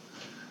 Yeah,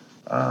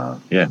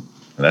 and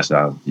that's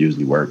how it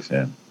usually works,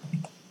 yeah.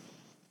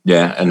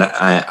 Yeah, and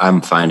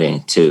I'm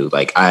finding, too,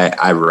 like,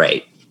 I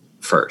write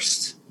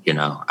first,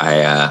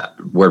 I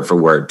word for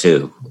word,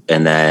 too,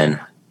 and then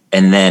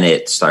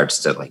it starts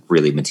to, like,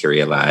 really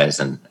materialize,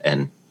 and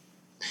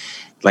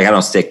like, I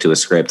don't stick to a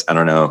script. I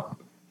don't know.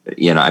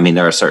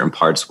 There are certain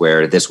parts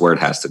where this word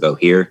has to go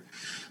here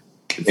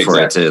for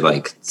it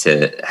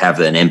to have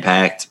an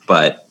impact.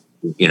 But,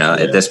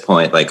 at this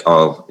point, like,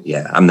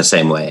 I'm the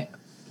same way.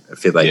 I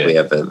feel like we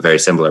have a very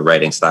similar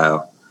writing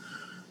style.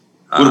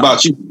 What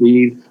about you,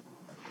 Steve?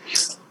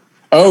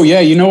 Oh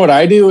yeah, what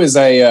I do is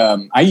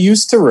I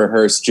used to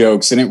rehearse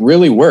jokes, and it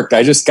really worked.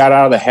 I just got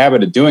out of the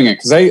habit of doing it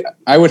because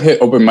I would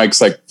hit open mics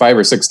like 5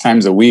 or 6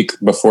 times a week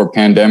before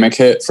pandemic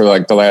hit for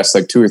like the last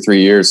like 2 or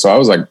 3 years. So I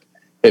was like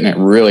hitting it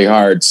really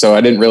hard. So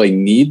I didn't really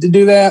need to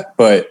do that,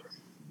 but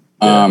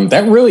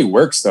that really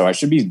works though. I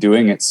should be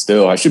doing it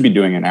still. I should be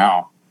doing it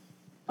now.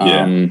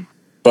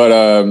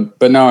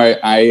 But no,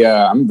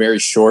 I'm very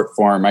short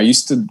form. I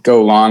used to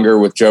go longer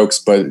with jokes,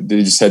 but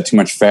they just had too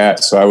much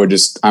fat. So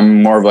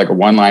I'm more of like a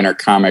one-liner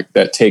comic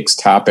that takes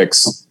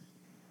topics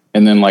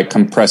and then like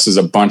compresses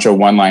a bunch of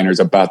one-liners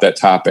about that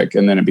topic.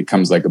 And then it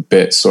becomes like a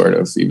bit sort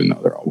of, even though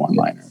they're all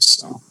one-liners.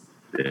 So.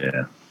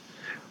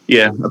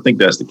 Yeah, I think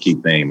that's the key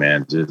thing,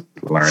 man. Just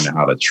learning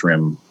how to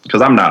trim.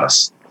 Because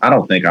I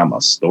don't think I'm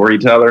a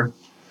storyteller.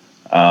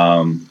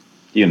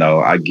 You know,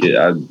 I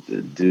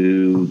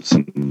do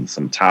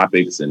some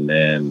topics, and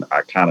then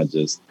I kind of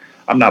just,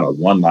 I'm not a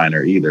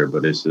one-liner either,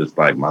 but it's just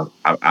like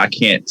I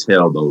can't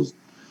tell those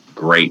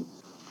great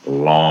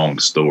long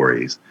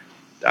stories.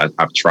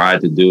 I've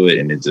tried to do it,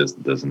 and it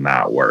just does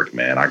not work,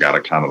 man. I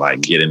gotta kind of like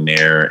get in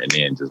there and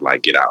then just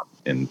like get out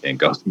and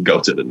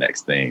go to the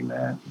next thing,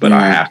 man. But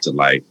I have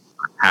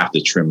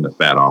to trim the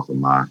fat off of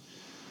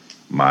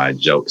my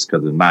jokes,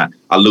 because if not,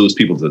 I lose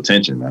people's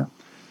attention, man,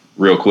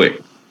 real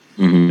quick.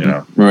 Mm-hmm. You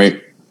know,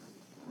 Right.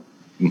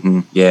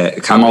 Mm-hmm. Yeah,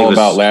 I'm all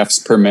about laughs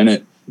per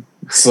minute.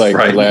 It's like,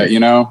 Right. you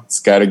know, it's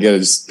got to get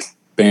just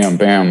bam,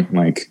 bam.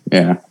 Like,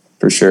 yeah,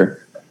 for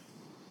sure.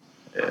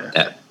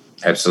 Yeah,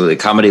 absolutely.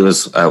 Comedy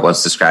was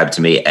once described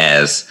to me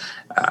as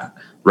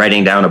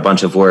writing down a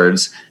bunch of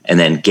words and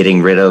then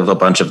getting rid of a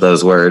bunch of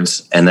those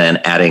words and then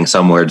adding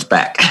some words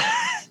back.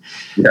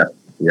 Yeah.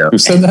 Who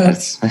said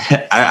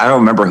that? I don't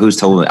remember who's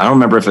told me. I don't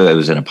remember if it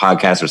was in a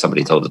podcast or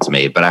somebody told it to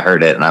me, but I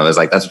heard it and I was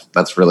like,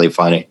 that's really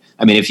funny.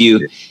 I mean, if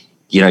you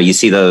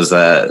see those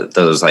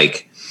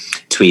like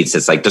tweets,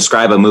 it's like,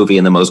 describe a movie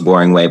in the most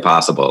boring way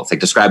possible. It's like,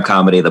 describe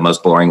comedy the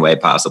most boring way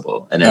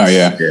possible. And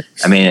I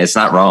mean, it's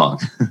not wrong.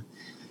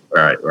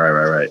 Right.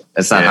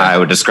 It's not how I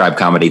would describe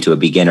comedy to a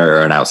beginner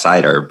or an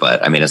outsider,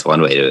 but I mean, it's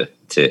one way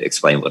to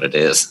explain what it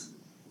is.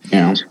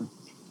 Yeah.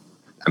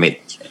 I mean,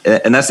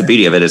 and that's the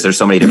beauty of it, is there's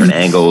so many different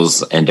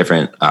angles and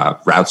different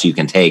routes you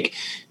can take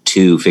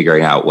to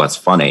figuring out what's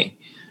funny.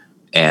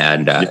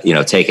 And,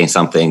 taking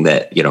something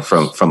that,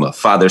 from a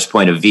father's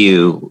point of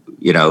view,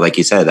 like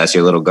you said, that's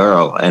your little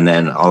girl. And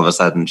then all of a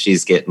sudden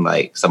she's getting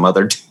like some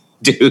other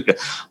dude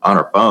on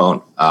her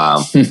phone.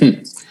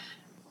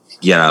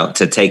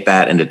 To take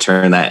that and to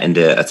turn that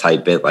into a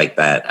tight bit like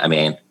that. I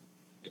mean,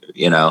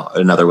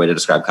 another way to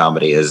describe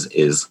comedy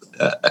is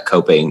a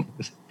coping,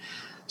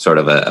 sort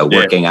of a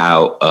working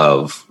out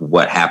of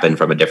what happened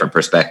from a different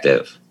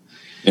perspective.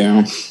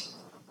 Yeah.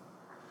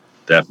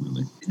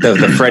 Definitely.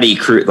 The Freddy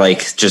crew,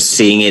 like just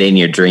seeing it in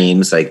your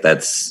dreams, like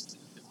that's,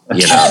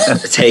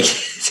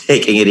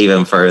 taking it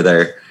even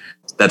further.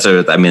 That's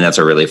a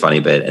really funny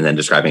bit. And then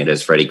describing it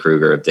as Freddy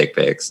Krueger of dick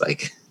pics,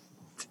 like.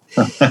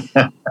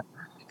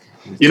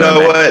 You know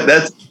what?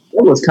 That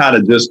was kind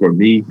of just for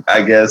me,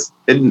 I guess.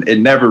 It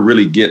never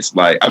really gets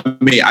like, I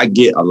mean, I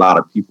get a lot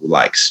of people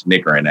like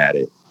snickering at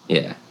it.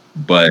 Yeah.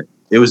 But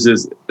it was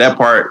just that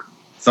part.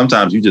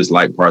 Sometimes you just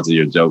like parts of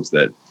your jokes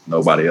that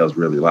nobody else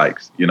really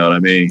likes. You know what I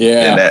mean?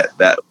 Yeah.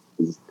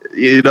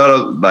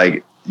 And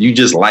like you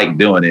just like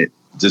doing it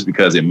just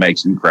because it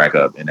makes you crack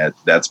up. And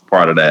that's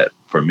part of that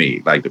for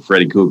me. Like the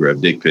Freddy Krueger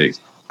of dick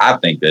pics. I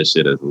think that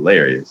shit is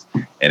hilarious.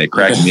 And it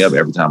cracks me up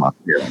every time I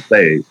hear it on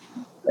stage.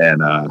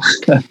 And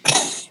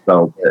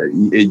so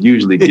it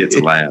usually gets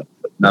a laugh.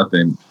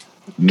 Nothing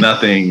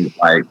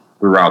like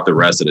throughout the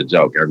rest of the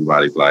joke.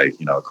 Everybody's like,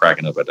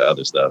 cracking up at the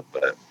other stuff.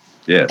 But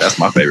yeah, that's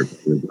my favorite.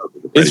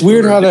 It's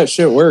weird how that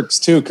shit works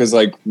too, because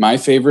like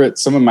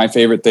some of my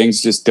favorite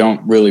things just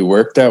don't really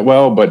work that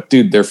well. But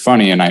dude, they're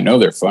funny, and I know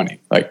they're funny.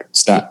 Like,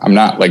 I'm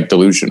not like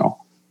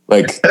delusional.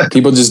 Like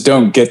people just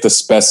don't get the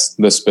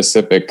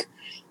specific,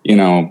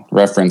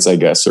 reference, I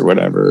guess, or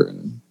whatever.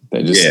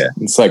 They just,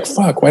 it's like,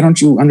 fuck, why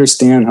don't you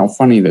understand how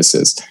funny this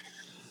is?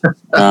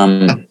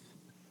 But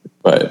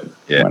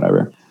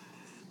whatever.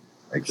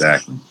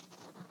 Exactly.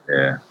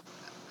 Yeah.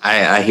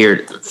 I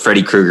hear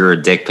Freddy Krueger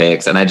dick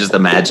pics, and I just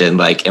imagine,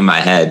 like, in my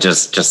head,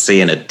 just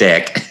seeing a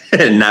dick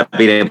and not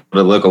being able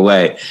to look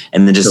away,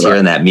 and then just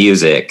hearing that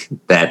music,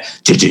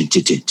 that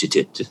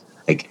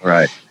like,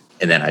 right,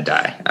 and then I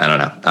die. I don't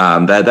know.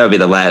 That would be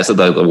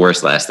the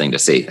worst last thing to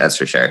see. That's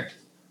for sure.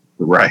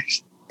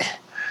 Right.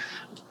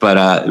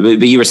 But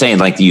you were saying,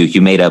 like,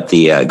 you made up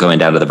the going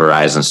down to the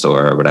Verizon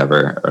store or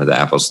whatever, or the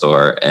Apple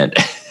store, and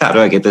how do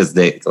I get this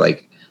dick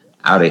like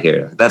out of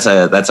here? That's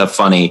a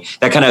funny,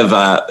 that kind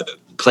of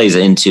plays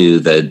into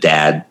the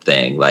dad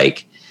thing.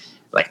 Like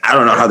I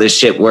don't know how this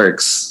shit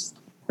works.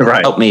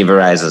 Right. Help me,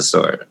 Verizon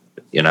store.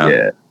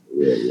 Yeah,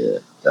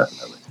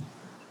 definitely.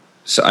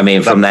 So I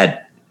mean, from the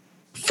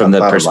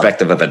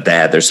perspective of a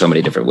dad, there's so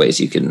many different ways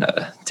you can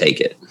take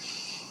it.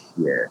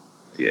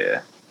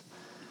 Yeah.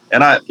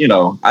 And I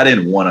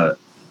didn't want to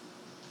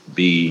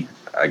be,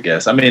 I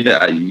guess, I mean,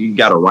 you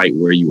got to write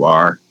where you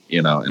are,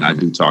 and I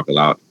do talk a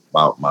lot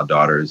about my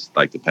daughters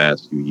like the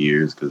past few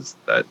years, because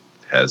that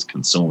has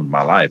consumed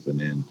my life. And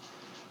then,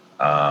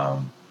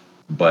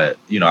 but,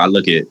 I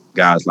look at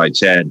guys like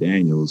Chad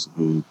Daniels,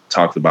 who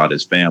talks about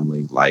his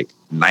family like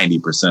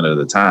 90% of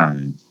the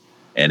time,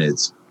 and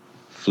it's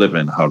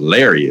flipping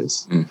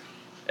hilarious.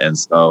 And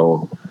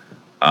so,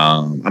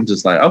 I'm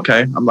just like,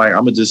 okay, I'm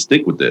gonna just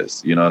stick with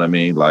this. You know what I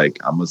mean? Like,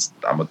 I'm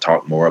gonna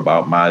talk more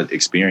about my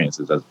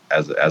experiences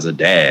as a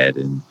dad,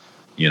 and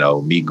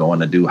me going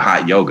to do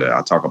hot yoga.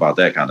 I talk about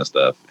that kind of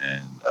stuff,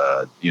 and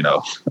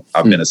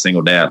I've been a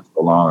single dad for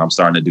so long. I'm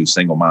starting to do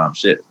single mom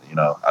shit.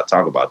 I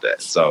talk about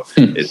that. So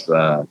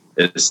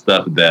it's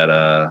stuff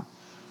that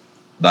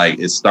like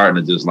it's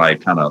starting to just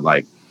like kind of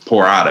like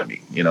pour out of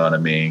me. You know what I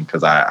mean?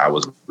 Because I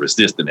was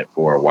resisting it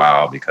for a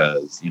while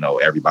because,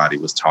 everybody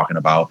was talking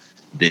about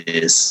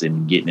this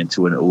and getting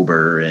into an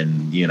Uber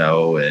and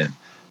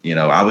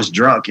I was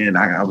drunk and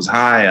I was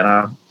high and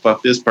I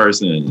fucked this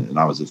person. And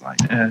I was just like,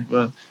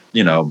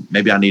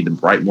 maybe I need to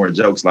write more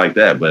jokes like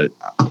that, but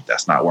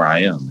that's not where I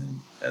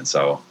am. And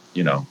so,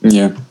 being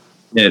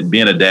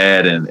a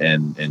dad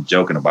and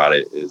joking about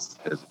it has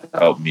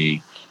helped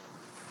me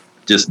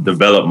just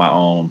develop my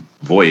own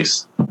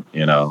voice,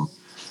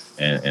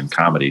 and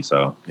comedy.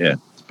 So yeah,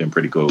 it's been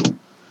pretty cool.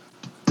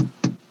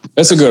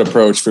 That's a good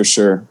approach for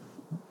sure.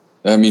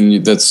 I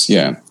mean,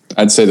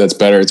 I'd say that's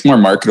better. It's more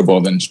marketable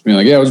than just being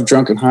like, I was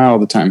drunk and high all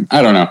the time.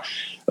 I don't know.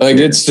 Like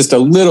it's just a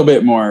little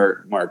bit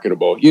more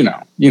marketable, you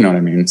know what I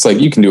mean? It's like,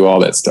 you can do all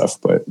that stuff,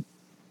 but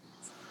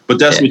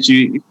that's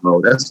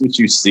what that's what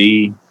you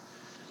see,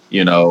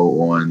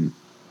 on,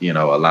 a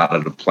lot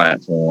of the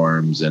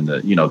platforms and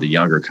the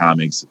younger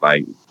comics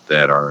like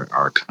that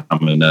are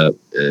coming up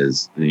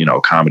is,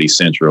 Comedy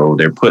Central.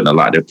 They're throwing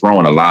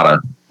a lot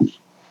of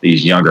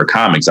these younger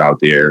comics out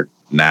there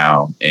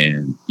now.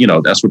 And,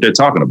 that's what they're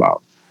talking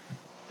about,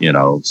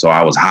 so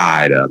I was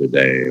high the other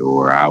day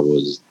or I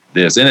was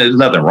this, and there's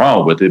nothing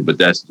wrong with it, but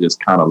that's just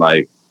kind of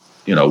like,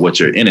 what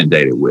you're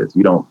inundated with.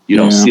 You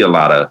don't see a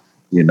lot of,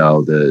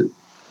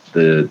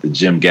 the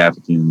Jim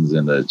Gaffikins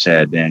and the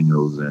Chad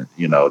Daniels and,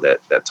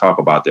 that talk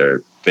about their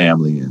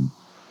family. And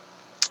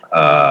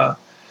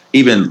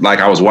even like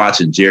I was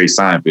watching Jerry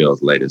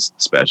Seinfeld's latest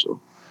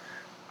special.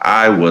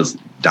 I was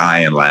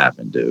dying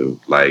laughing, dude.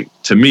 Like,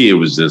 to me, it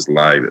was just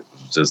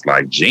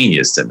like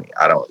genius to me.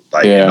 I don't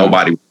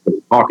nobody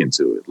was talking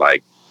to it.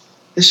 Like,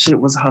 this shit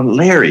was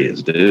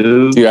hilarious,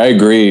 dude. Yeah, I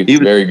agree.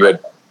 Very good.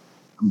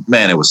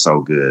 Man, it was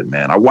so good,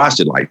 man. I watched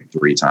it like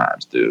 3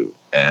 times, dude.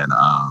 And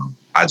I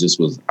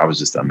was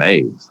just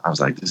amazed. I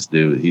was like, this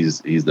dude, he's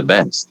the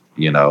best.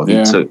 He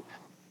took,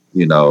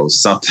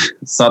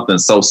 something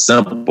so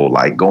simple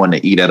like going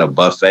to eat at a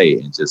buffet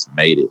and just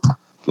made it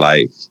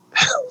like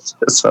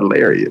it's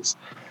hilarious.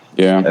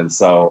 Yeah. And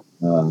so,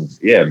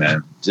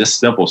 man, just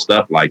simple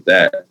stuff like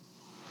that,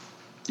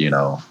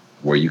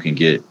 where you can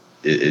get,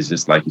 it's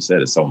just like you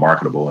said, it's so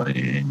marketable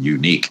and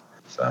unique.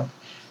 So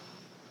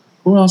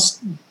who else?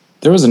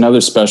 There was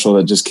another special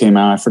that just came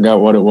out. I forgot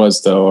what it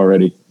was though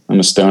already. I'm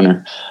a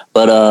stoner,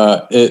 but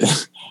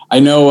I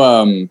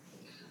know.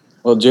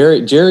 Well,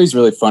 Jerry's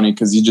really funny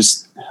because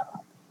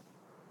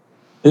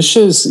this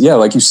shit is,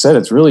 like you said,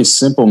 it's really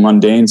simple,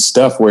 mundane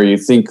stuff where you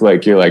think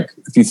like,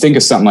 if you think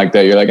of something like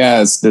that, you're like,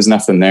 there's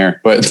nothing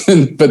there. But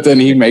then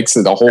he makes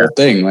it a whole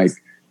thing, like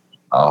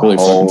really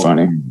fucking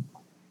funny.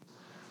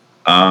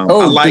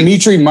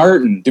 Dimitri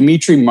Martin.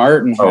 Dimitri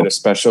Martin had a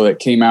special that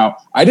came out.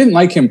 I didn't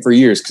like him for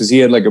years because he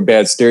had like a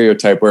bad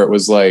stereotype where it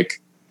was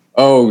like,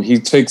 he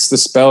takes the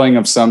spelling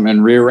of something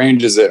and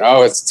rearranges it.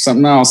 Oh, it's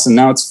something else. And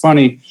now it's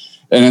funny.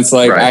 And it's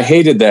like, I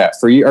hated that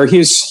for you. Or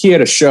he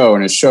had a show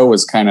and his show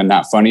was kind of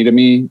not funny to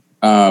me.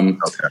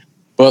 But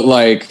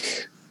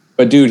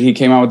dude, he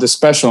came out with this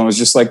special and it was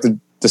just like the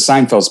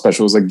Seinfeld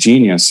special was like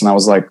genius. And I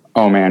was like,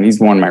 oh man, he's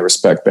won my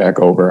respect back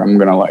over. I'm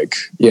going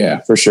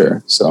to for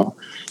sure. So.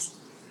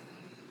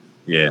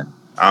 Yeah.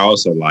 I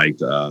also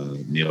liked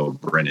Neil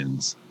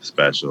Brennan's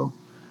special.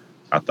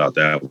 I thought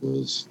that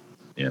was,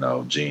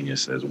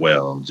 genius as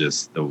well.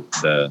 Just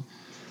the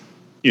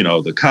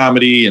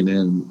comedy and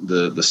then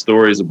the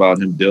stories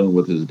about him dealing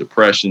with his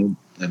depression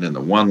and then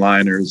the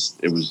one-liners.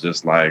 It was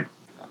just like,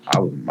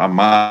 my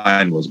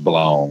mind was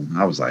blown.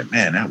 I was like,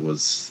 man, that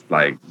was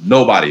like,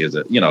 nobody has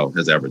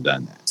ever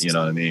done that. You know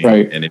what I mean?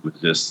 Right. And it was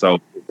just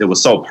it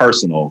was so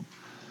personal,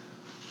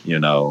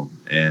 and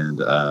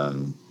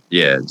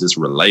just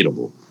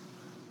relatable.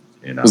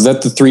 Was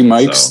that the 3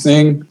 mics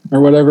thing or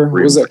whatever?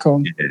 What was that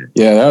called?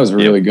 Yeah, that was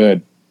really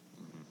good.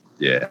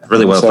 Yeah.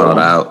 Really well thought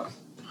out.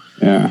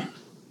 Yeah.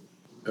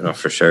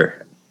 For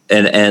sure.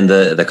 And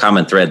the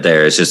common thread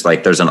there is just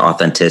like, there's an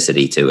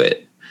authenticity to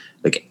it.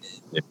 Like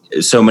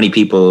so many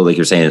people, like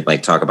you're saying,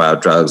 like talk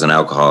about drugs and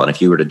alcohol. And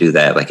if you were to do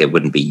that, like it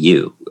wouldn't be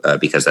you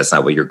because that's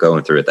not what you're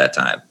going through at that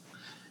time.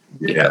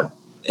 Yeah.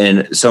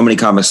 And so many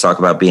comics talk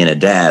about being a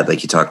dad,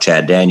 like you talk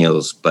Chad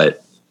Daniels,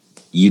 but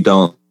you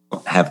don't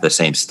have the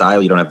same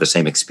style. You don't have the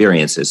same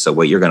experiences. So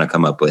what you're going to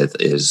come up with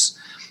is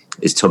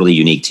totally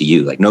unique to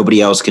you. Like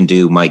nobody else can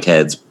do Mike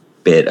Head's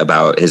bit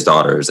about his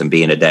daughters and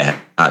being a dad,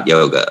 not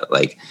yoga.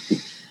 Like,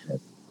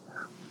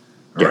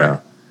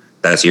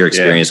 that's your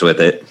experience with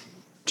it.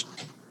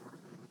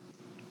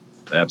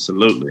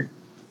 Absolutely.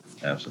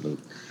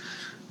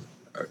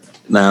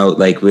 Now,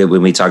 like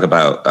when we talk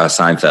about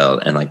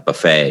Seinfeld and like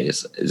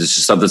buffets, it's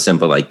just something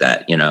simple like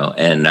that,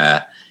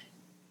 and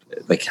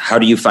like, how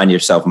do you find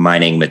yourself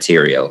mining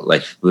material?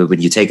 Like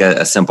when you take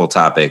a simple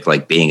topic,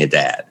 like being a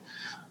dad,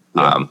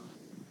 how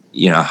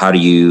do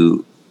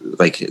you,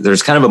 like,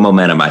 there's kind of a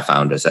momentum I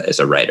found as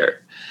a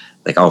writer.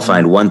 Like I'll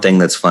find one thing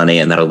that's funny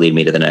and that'll lead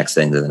me to the next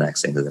thing, to the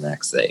next thing, to the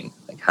next thing.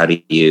 Like, how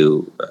do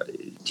you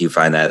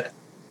find that?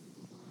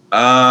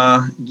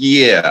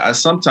 I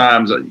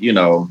sometimes,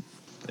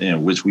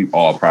 which we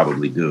all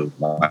probably do.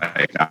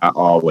 Like I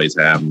always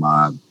have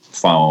my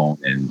phone,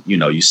 and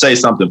you say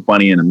something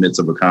funny in the midst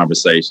of a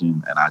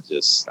conversation, and I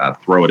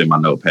throw it in my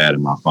notepad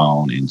in my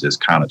phone and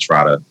just kind of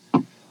try to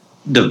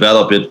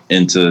develop it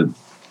into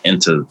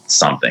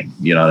something.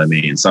 You know what I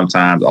mean?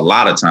 Sometimes, a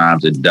lot of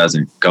times, it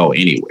doesn't go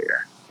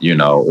anywhere.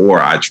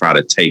 Or I try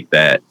to take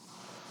that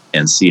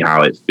and see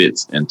how it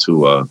fits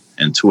into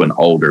an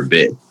older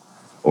bit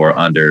or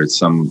under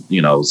some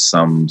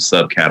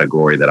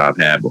subcategory that I've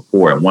had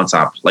before. And once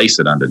I place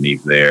it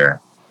underneath there,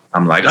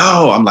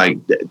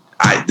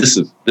 this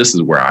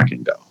is where I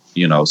can go.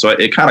 So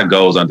it kind of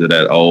goes under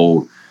that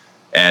old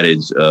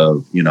adage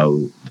of,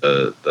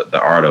 the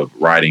art of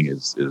writing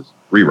is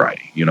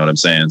rewriting. You know what I'm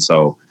saying?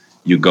 So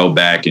you go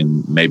back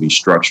and maybe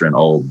structure an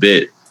old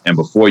bit, and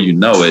before you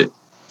know it,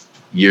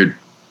 you're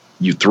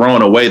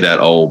throwing away that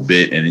old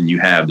bit, and then you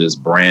have this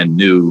brand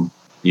new,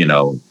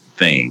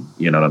 thing.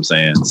 You know what I'm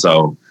saying?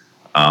 So,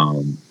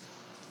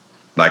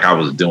 like I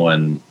was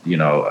doing,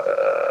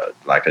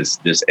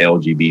 this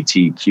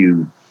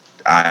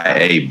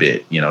LGBTQIA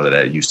bit, that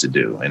I used to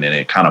do, and then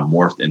it kind of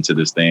morphed into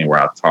this thing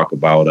where I talk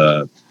about,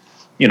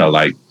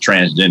 like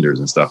transgenders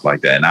and stuff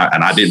like that. And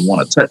I didn't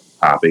want to touch the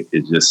topic.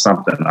 It's just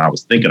something I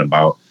was thinking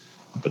about.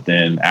 But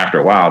then after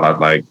a while, I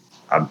was like,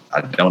 I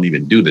don't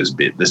even do this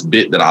bit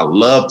that I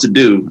love to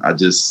do. I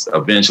just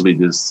eventually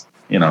just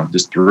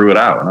threw it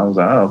out. And I was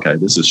like, oh, okay,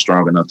 this is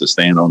strong enough to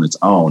stand on its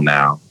own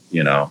now,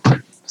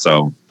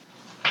 So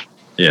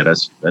yeah,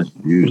 that's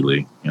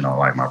usually,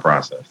 like my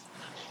process.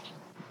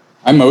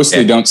 I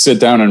mostly don't sit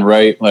down and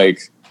write.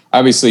 Like,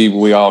 obviously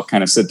we all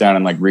kind of sit down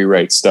and like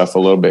rewrite stuff a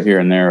little bit here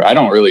and there. I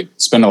don't really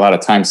spend a lot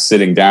of time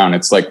sitting down.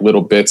 It's like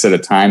little bits at a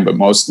time, but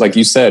most, like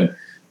you said,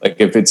 like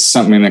if it's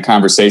something in a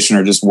conversation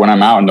or just when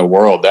I'm out in the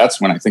world,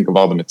 that's when I think of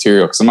all the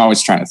material. Cause I'm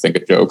always trying to think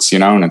of jokes,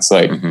 and it's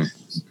like,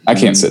 I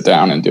can't sit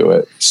down and do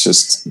it. It's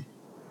just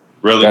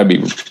really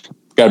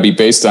gotta be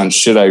based on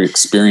shit I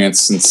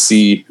experience and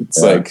see. It's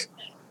like,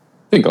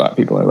 I think a lot of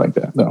people are like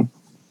that though.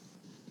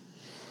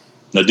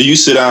 Now, do you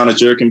sit down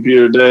at your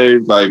computer,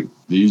 Dave? Like,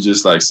 do you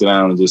just like sit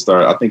down and just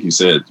start? I think you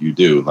said you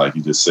do. Like,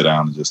 you just sit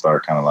down and just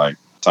start kind of like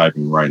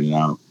typing, writing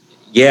out.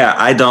 Yeah,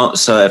 I don't.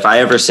 So if I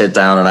ever sit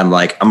down and I'm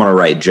like, I'm going to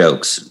write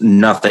jokes,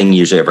 nothing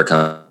usually ever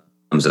comes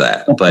of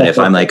that. But if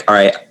I'm like, all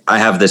right, I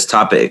have this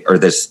topic or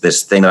this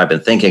thing that I've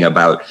been thinking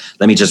about,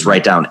 let me just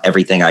write down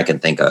everything I can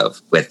think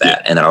of with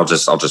that. And then I'll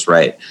just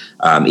write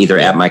either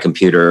at my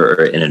computer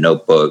or in a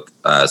notebook.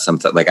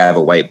 Sometimes, like I have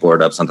a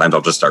whiteboard up. Sometimes I'll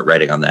just start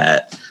writing on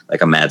that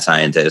like a mad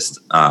scientist.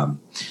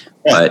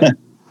 But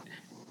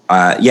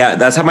yeah,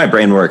 that's how my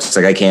brain works.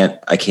 Like I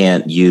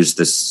can't use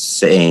the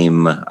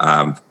same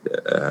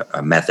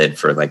method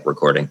for like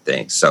recording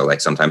things. So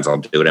like sometimes I'll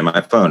do it in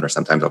my phone, or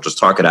sometimes I'll just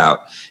talk it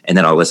out, and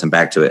then I'll listen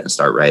back to it and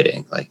start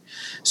writing. Like,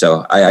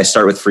 so I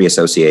start with free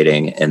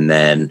associating, and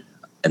then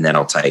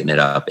I'll tighten it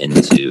up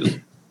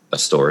into a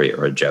story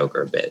or a joke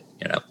or a bit.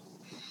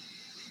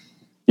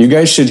 You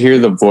guys should hear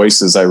the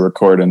voices I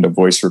record into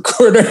voice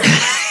recorder.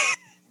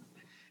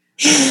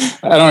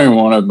 I don't even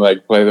want to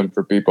like play them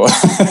for people.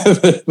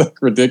 They're like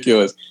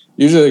ridiculous.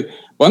 Usually,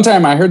 one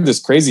time I heard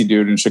this crazy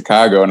dude in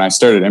Chicago, and I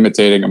started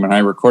imitating him, and I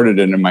recorded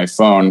it in my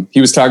phone.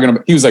 He was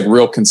like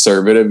real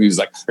conservative. He was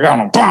like,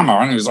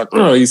 Obama, and he was like,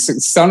 oh, he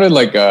sounded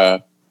like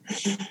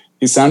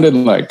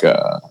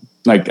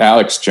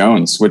Alex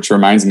Jones, which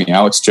reminds me,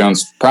 Alex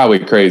Jones probably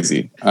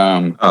crazy.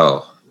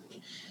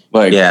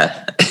 Like,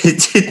 yeah.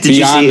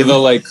 Beyond the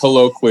like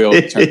colloquial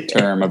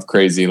term of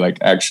crazy, like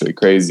actually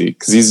crazy,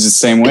 because he's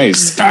just the same way.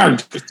 He's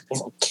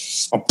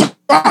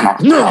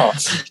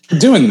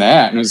doing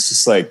that, and it's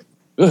just like,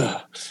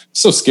 ugh,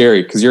 so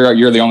scary because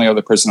you're the only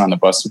other person on the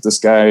bus with this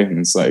guy, and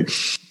it's like,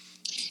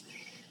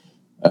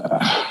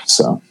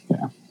 so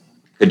yeah.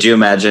 Could you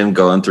imagine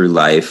going through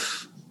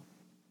life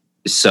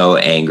so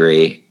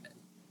angry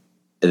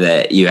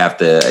that you have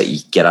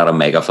to get out a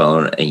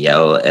megaphone and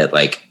yell at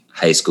like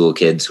high school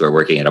kids who are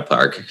working at a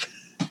park?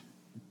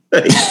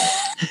 Oh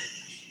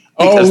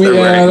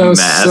yeah, that was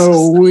masks.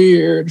 So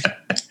weird.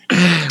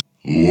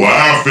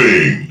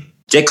 Laughing.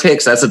 Dick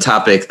pics, that's a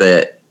topic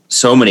that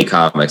so many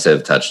comics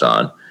have touched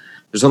on.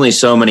 There's only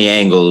so many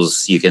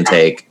angles you can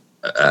take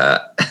for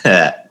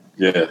a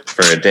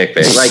dick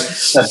pic.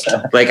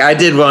 Like I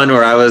did one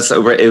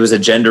where it was a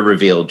gender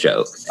reveal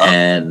joke,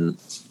 and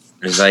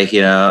it's like,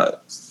 I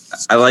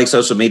like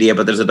social media,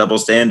 but there's a double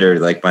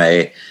standard. Like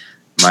a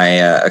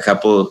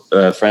couple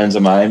friends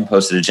of mine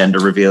posted a gender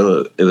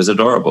reveal. It was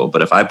adorable.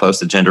 But if I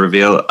post a gender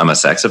reveal, I'm a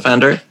sex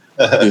offender.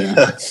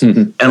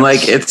 And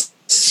like, it's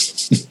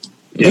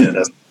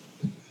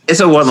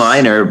a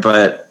one-liner,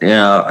 but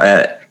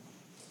and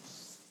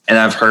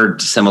I've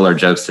heard similar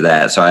jokes to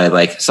that. So I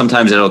like,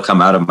 sometimes it'll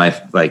come out of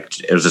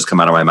it'll just come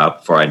out of my mouth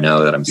before I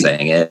know that I'm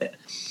saying it.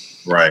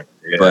 Right.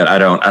 Yeah. But I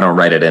don't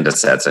write it into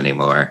sets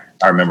anymore.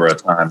 I remember a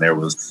time there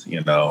was,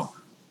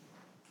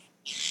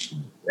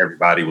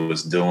 everybody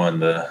was doing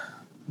the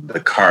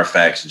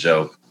Carfax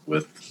joke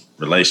with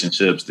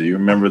relationships. Do you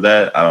remember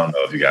that? I don't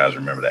know if you guys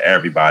remember that.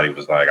 Everybody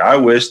was like, I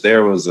wish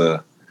there was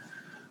a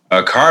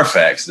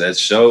Carfax that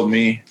showed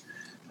me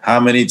how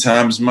many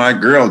times my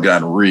girl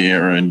got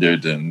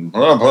rear-ended and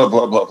blah, blah,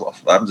 blah, blah, blah.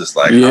 I'm just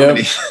like, how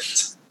many?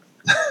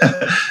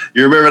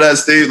 You remember that,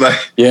 Steve?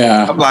 Like,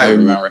 yeah, I'm like, I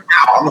remember.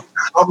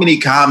 How many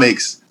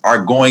comics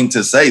are going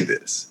to say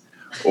this?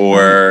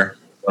 Or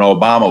when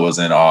Obama was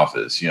in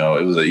office, it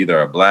was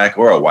either a black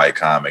or a white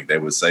comic. They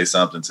would say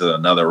something to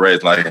another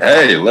race, like,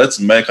 "Hey, let's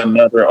make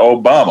another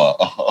Obama."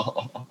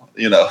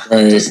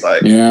 Right. Just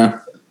like,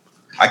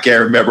 I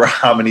can't remember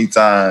how many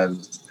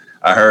times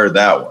I heard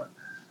that one.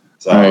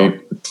 So, right.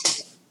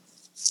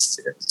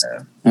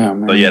 Oh,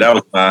 man. So yeah,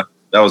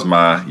 that was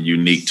my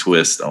unique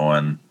twist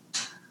on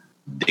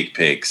dick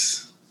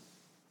pics.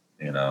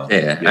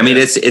 Yeah. I mean,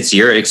 it's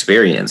your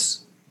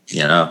experience.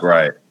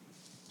 Right.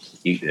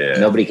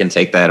 Nobody can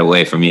take that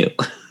away from you.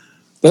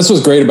 That's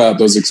what's great about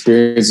those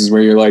experiences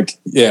where you're like,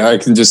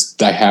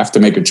 I have to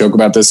make a joke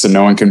about this and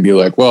no one can be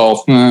like,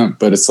 well,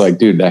 but it's like,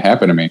 dude, that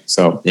happened to me.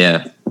 So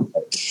there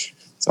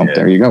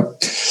you go.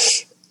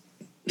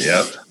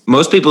 Yep.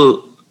 Most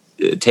people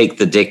take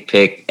the dick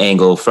pic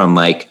angle from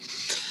like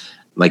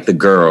the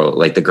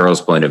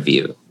girl's point of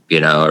view,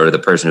 or the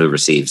person who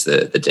receives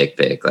the dick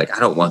pic. Like, I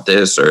don't want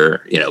this,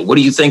 or, what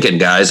are you thinking,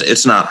 guys?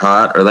 It's not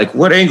hot. Or like,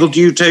 what angle do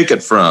you take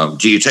it from?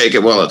 Do you take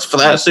it while it's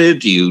flaccid?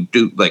 Do you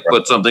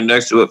put something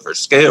next to it for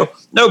scale?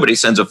 Nobody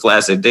sends a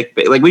flaccid dick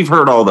pic. Like, we've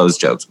heard all those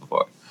jokes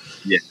before.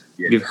 Yeah.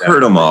 We've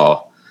heard them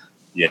all.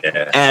 Yeah.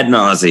 Ad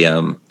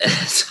nauseum.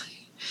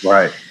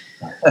 Right.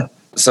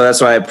 So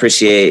that's why I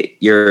appreciate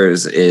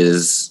yours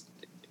is,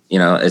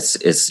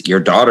 it's your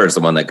daughter's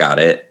the one that got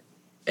it.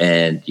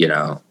 And,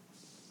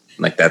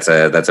 like that's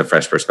a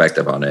fresh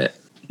perspective on it.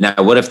 Now,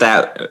 what if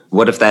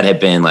that had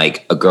been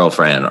like a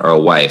girlfriend or a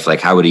wife?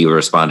 Like, how would you have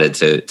responded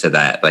to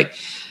that? Like,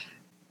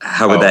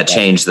 how would that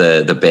change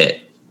the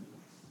bit?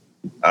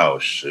 Oh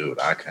shoot,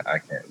 I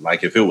can't.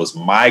 Like, if it was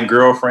my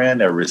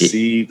girlfriend that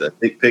received a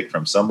dick pic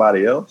from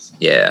somebody else.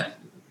 Yeah.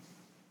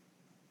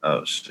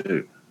 Oh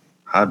shoot,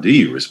 how do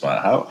you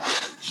respond? How?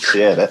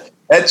 Yeah,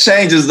 that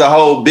changes the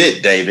whole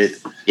bit, David.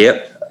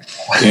 Yep.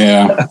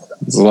 Yeah,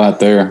 there's a lot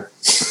there.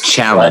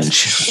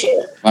 Challenge.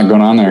 A lot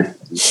going on there.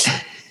 There's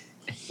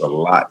a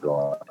lot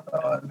going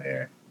on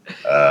there.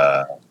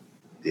 I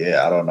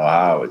don't know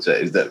how I would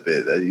change that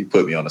bit. You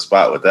put me on the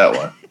spot with that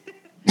one.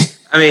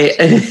 I mean,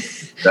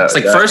 it's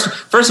like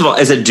first of all,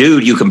 as a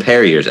dude, you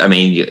compare yours. I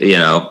mean,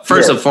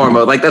 first and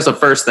foremost, like that's the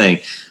first thing.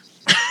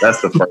 That's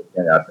the first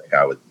thing I think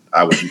I would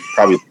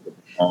probably put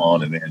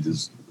on and then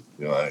just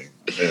be like,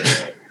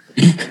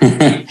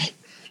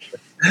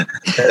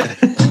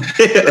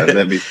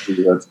 let me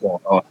see what's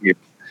going on here.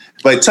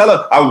 But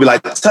I would be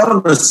like, tell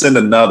them to send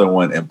another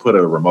one and put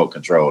a remote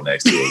control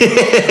next to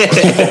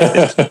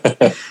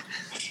it.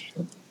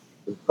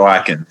 So I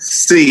can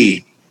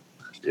see,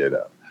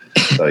 So,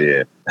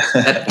 yeah.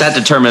 that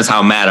determines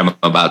how mad I'm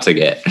about to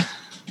get.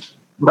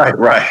 Right.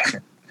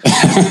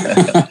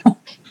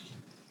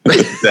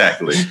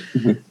 Exactly.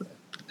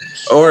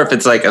 Or if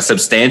it's like a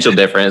substantial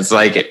difference,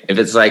 like if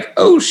it's like,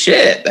 oh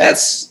shit,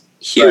 that's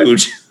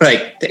huge.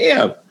 Right. Like,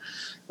 damn.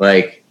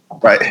 Like,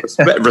 right.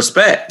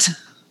 Respect.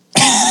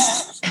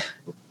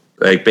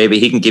 Like, baby,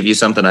 he can give you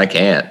something I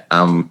can't.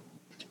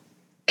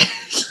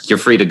 You're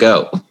free to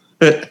go.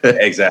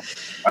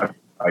 Exactly.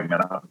 Like,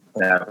 man, I'm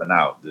tapping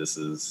out. I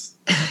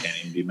can't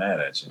even be mad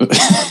at you. You know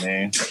what I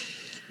mean?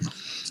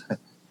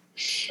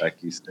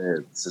 Like you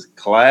said,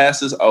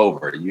 class is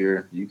over.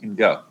 You can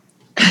go.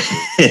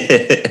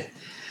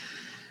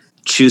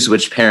 Choose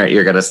which parent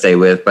you're going to stay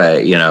with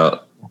by,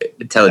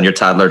 telling your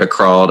toddler to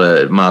crawl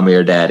to mommy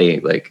or daddy.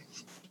 Like,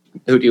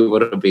 who do you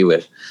want to be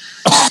with?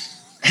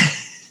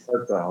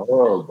 That's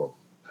horrible.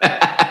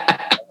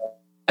 That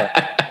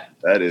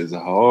is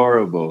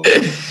horrible.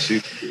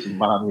 Choose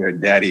mommy or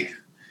daddy.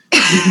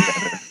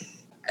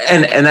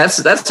 And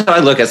that's how I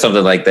look at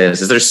something like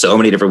this. Is there's so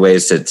many different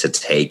ways to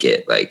take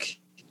it. Like,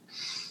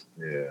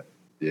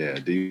 yeah.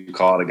 Do you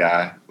call the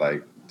guy?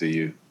 Like, do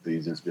you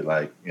just be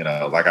like,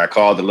 like I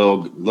called the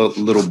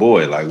little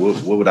boy. Like,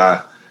 what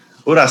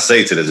would I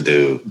say to this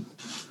dude?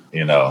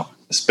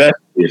 Especially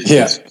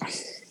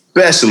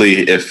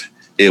if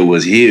it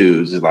was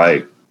huge.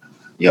 Like,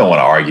 you don't want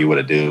to argue with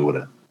a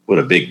dude with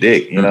a big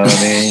dick. You know what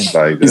I mean?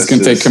 Like, he's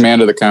gonna take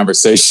command of the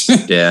conversation.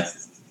 Yeah,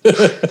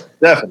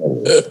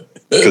 definitely.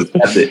 Because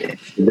at the end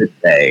of the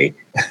day,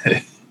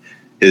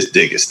 his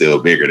dick is still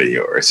bigger than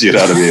yours. You know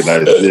what I mean?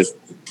 Like,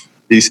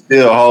 he's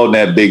still holding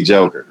that big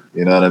joker.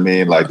 You know what I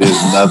mean? Like,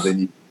 there's nothing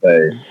you can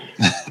say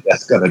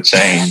that's gonna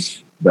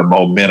change the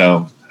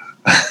momentum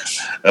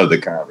of the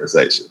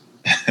conversation.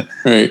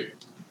 Right.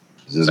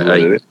 It's just what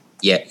it is.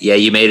 Yeah.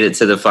 You made it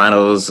to the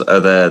finals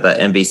of the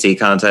NBC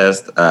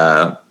contest.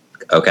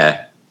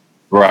 Okay.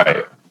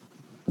 Right.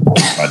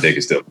 My dick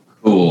is still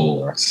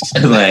cool.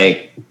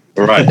 Like,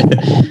 right.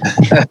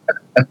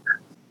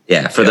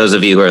 Yeah. For those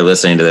of you who are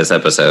listening to this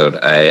episode,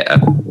 I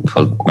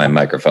put my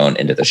microphone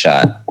into the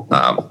shot.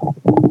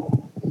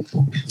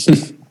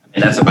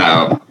 And that's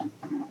about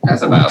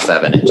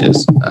 7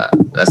 inches.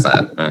 That's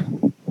not.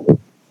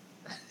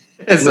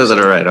 This isn't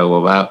a right over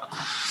about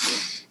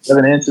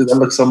 7 inches. That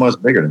looks so much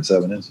bigger than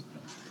 7 inches.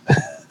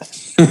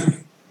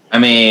 I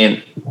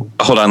mean,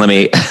 hold on, let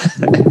me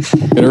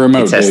Get a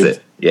remote, test Dave.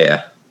 it.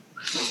 Yeah.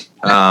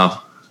 So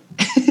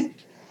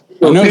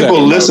know people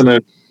that.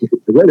 listening,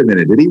 wait a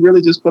minute, did he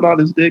really just put out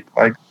his dick?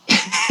 Like,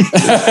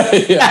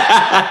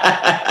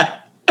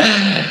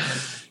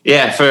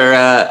 Yeah,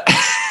 for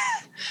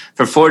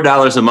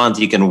 $4 a month,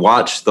 you can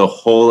watch the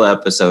whole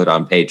episode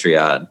on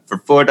Patreon. For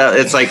 $4,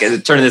 it's like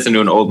turning this into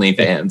an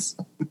OnlyFans.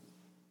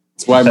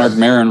 That's why Mark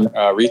Maron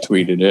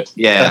retweeted it.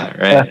 Yeah,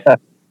 right.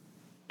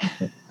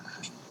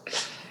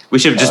 We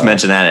should just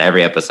mention that in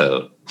every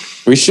episode.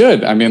 We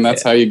should. I mean,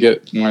 that's how you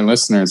get more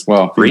listeners.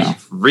 Well, you know.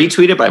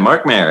 Retweeted by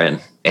Mark Maron.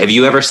 Have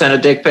you ever sent a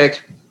dick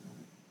pic?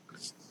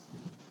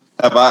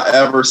 have I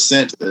ever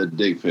sent a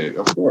dick pic?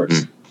 Of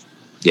course.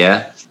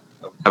 Yeah.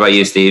 How about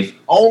you, Steve?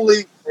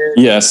 Only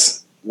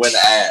Yes. when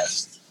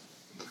asked.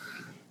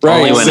 Right.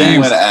 Only when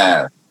same. When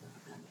asked.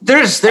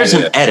 There's Yeah.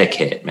 an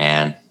etiquette,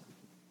 man.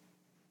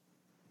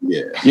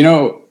 Yeah. You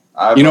know,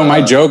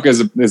 my joke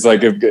is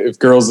like if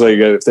girls like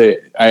if they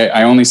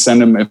I only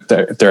send them if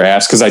they're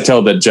asked, because I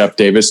tell the Jeff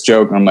Davis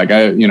joke and I'm like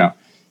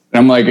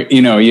I'm like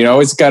you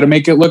always got to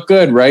make it look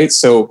good, right?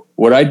 So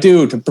what I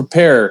do to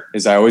prepare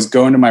is I always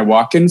go into my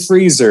walk-in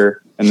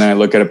freezer and then I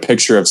look at a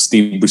picture of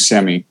Steve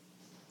Buscemi.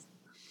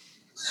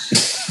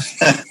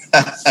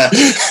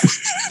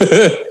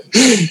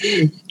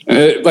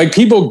 Like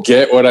people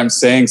get what I'm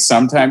saying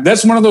sometimes.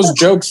 That's one of those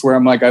jokes where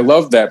I'm like, I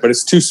love that, but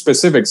it's too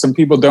specific. Some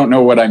people don't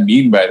know what I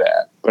mean by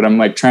that, but I'm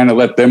like trying to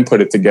let them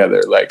put it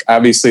together. Like,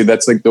 obviously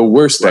that's like the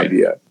worst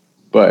idea,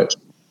 but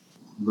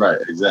Right,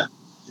 exactly.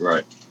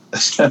 Right.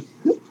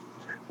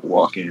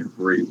 Walk-in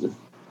freezer.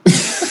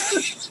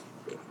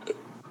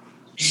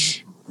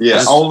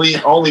 Yeah,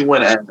 only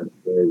when asked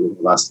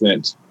I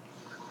sent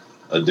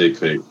a dick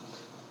pic.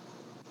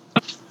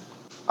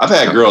 I've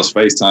had girls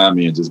FaceTime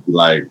me and just be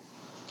like,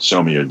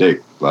 show me your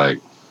dick. Like,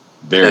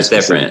 very That's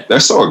specific. different. They're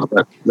so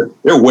aggressive.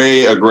 They're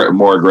way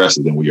more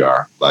aggressive than we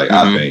are. Like,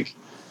 I think.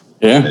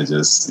 yeah. It's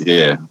just,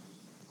 they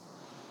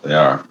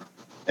are.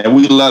 And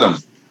we let them.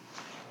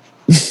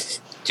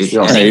 Dude,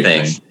 Right.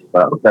 anything.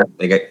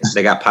 Okay.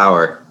 They got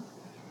power.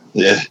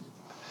 Yeah.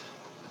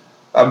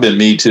 I've been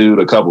Me Too'd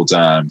a couple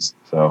times.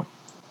 So,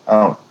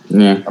 I'm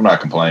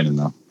not complaining,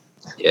 though.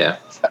 Yeah.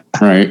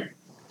 Right.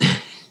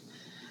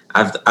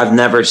 I've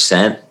never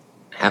sent.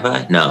 Have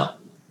I? No.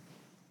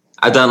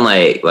 I've done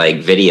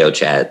like video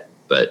chat,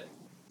 but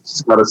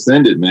Just gotta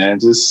send it, man.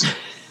 Just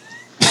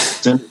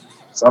send it to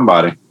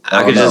somebody.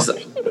 I could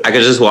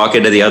just walk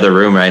into the other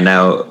room right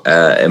now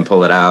and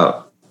pull it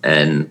out,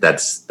 and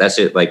that's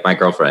it. Like my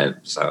girlfriend,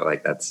 so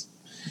like that's.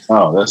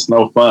 Oh, that's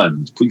no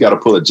fun. We got to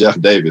pull a Jeff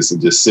Davis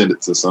and just send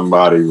it to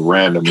somebody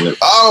randomly.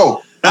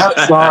 Oh,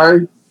 I'm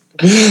sorry.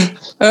 My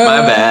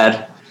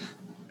bad.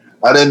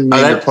 I didn't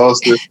mean to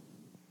post it.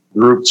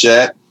 Group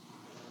chat.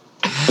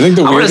 I think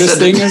the I would've weirdest said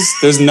thing that- is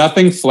there's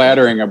nothing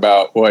flattering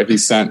about what he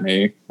sent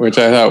me, which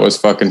I thought was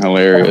fucking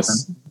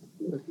hilarious.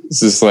 It's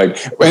just like,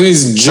 and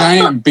his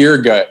giant beer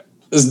gut,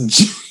 this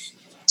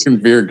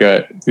giant beer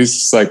gut. He's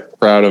just like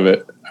proud of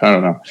it. I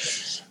don't know.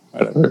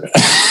 Whatever.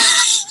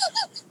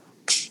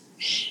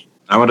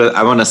 I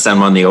want to send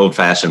one the old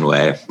fashioned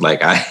way.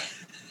 Like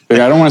Like,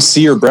 I don't want to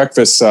see your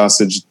breakfast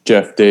sausage,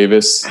 Jeff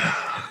Davis.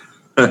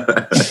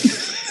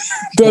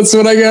 That's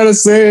what I gotta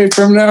say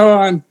from now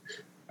on.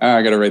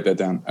 I gotta write that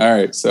down. All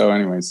right. So,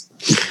 anyways,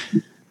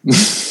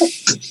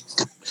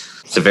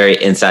 it's a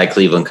very inside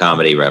Cleveland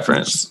comedy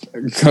reference.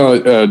 call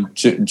it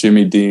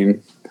Jimmy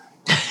Dean.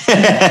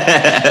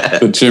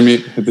 This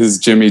is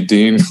Jimmy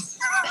Dean.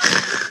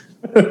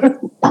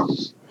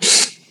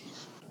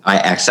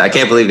 I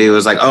can't believe he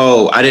was like,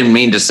 oh, I didn't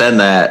mean to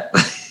send that.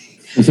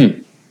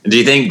 Do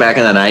you think back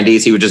in the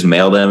 90s he would just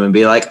mail them and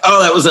be like,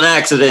 oh, that was an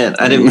accident.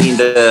 I didn't mean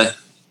to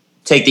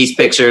take these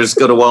pictures,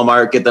 go to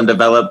Walmart, get them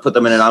developed, put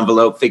them in an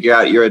envelope, figure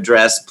out your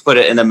address, put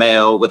it in the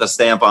mail with a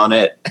stamp on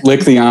it.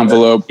 Lick the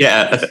envelope.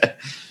 Yeah.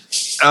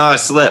 Oh, I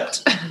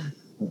slipped.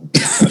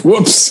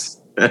 Whoops.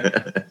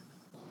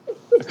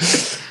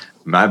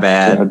 My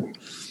bad.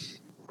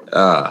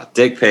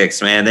 Dick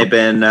pics, man. They've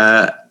been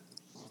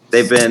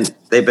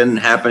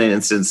happening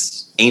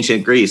since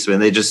ancient Greece.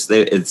 When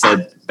it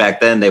said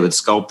back then they would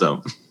sculpt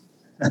them.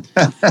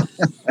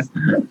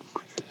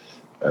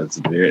 That's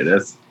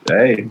weird.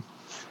 Hey,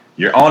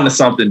 you're on to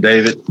something,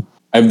 David.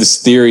 I have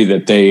this theory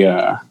that they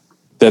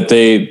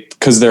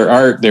because their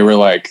art, they were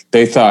like,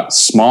 they thought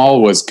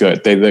small was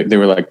good. They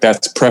were like,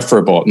 that's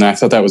preferable. And I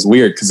thought that was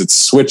weird because it's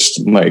switched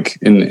like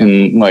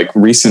in like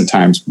recent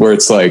times where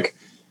it's like,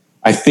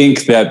 I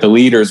think that the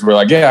leaders were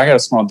like, yeah, I got a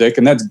small dick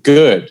and that's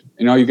good.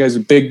 You know, you guys are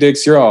big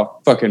dicks. You're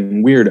all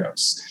fucking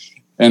weirdos.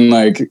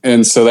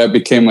 And so that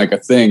became like a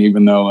thing,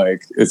 even though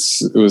like, it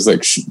was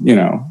like,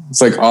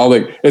 it's like all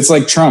like, it's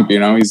like Trump,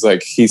 he's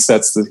like, he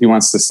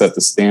wants to set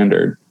the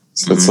standard.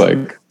 So it's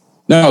like,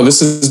 no,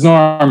 this is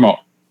normal.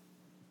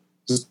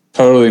 This is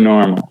totally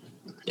normal.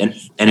 And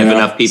if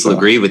enough people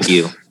agree with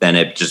you, then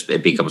it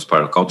becomes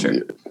part of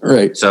culture.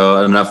 Right.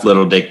 So enough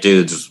little dick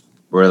dudes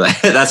were like,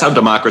 that's how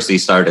democracy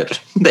started.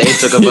 They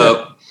took a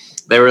vote.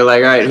 They were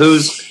like, all right,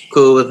 who's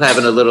cool with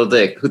having a little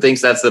dick? Who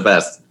thinks that's the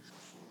best?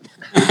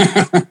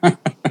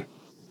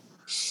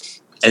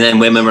 And then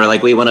women were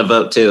like, we want to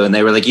vote too. And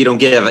they were like, you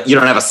don't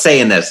have a say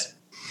in this.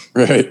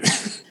 Right.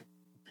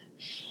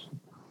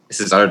 This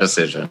is our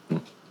decision.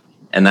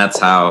 And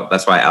that's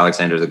why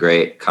Alexander the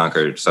Great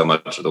conquered so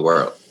much of the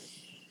world.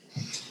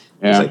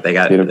 Yeah. Like they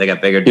got bigger He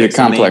had a dicks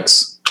than me.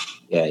 complex.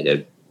 Yeah, he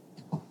did.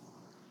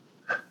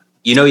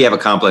 You know you have a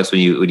complex when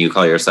you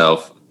call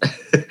yourself.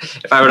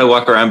 If I were to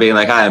walk around being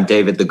like, hi, I'm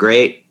David the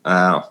Great.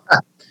 Like,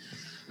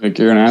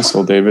 you're an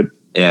asshole, David.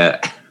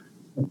 Yeah.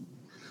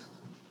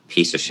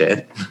 Piece of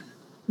shit.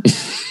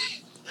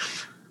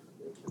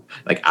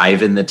 Like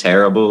Ivan the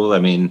Terrible. I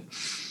mean,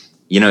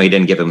 he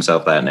didn't give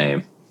himself that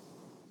name.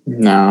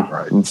 No.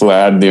 Right.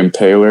 Vlad the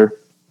Impaler.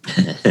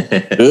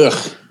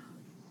 Ugh.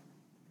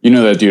 You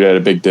know that dude had a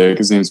big dick.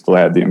 His name's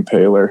Vlad the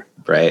Impaler.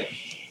 Right.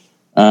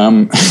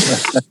 You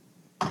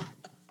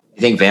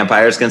think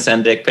vampires can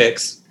send dick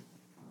pics?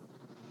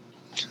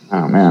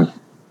 Oh, man.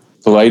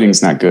 The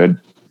lighting's not good.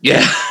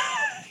 Yeah.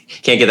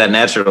 Can't get that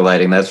natural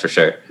lighting, that's for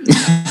sure.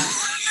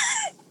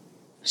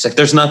 It's like,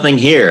 there's nothing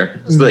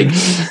here. It's like...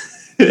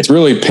 It's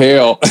really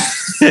pale.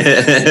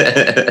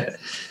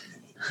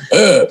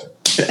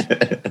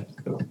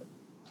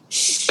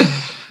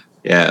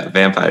 Yeah,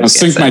 vampires. I'll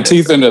sink my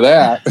teeth into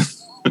that.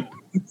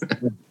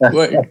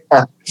 Like,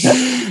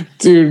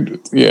 dude,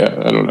 yeah,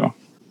 I don't know.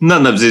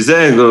 None of these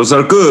angles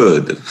are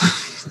good.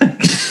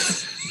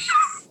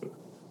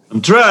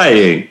 I'm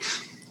trying.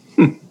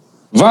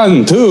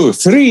 1, 2,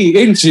 3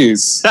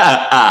 inches.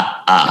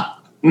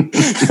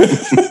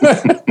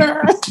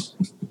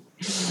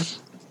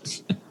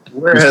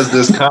 Where has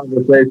this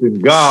conversation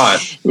gone?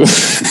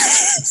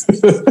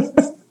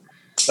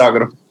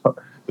 Talking about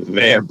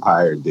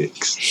vampire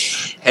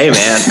dicks. Hey,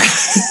 man.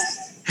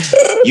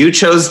 You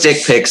chose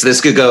dick pics.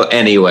 This could go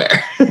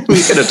anywhere.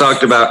 We could have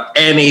talked about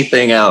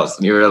anything else.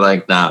 And you were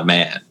like, nah,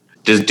 man.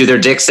 Do their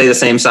dicks stay the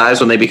same size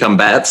when they become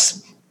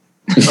bats?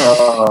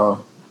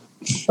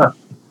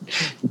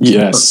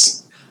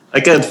 Yes.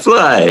 Like a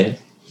fly.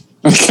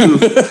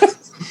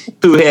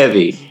 Too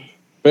heavy.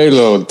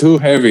 Payload, too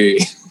heavy.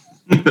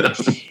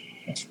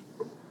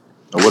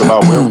 What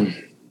about werewolves?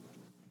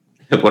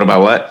 What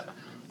about what?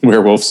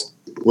 Werewolves.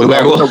 What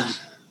about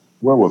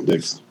werewolf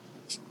dicks?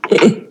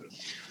 Is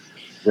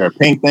there a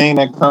pink thing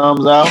that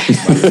comes out?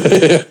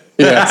 Yeah,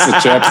 it's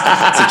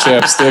a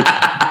chapstick.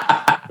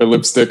 Or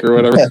lipstick or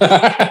whatever.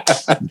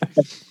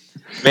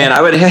 Man,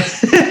 I would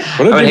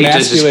What an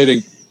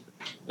emasculating...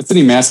 That's an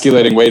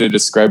emasculating way to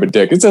describe a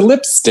dick. It's a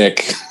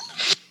lipstick.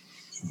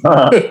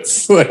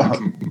 It's like...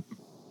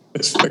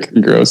 It's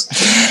fucking gross.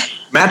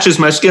 matches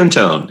my skin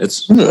tone.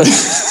 It's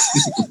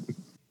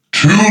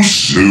Too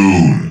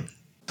soon.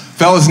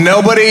 Fellas,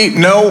 no woman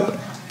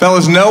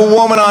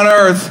on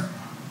earth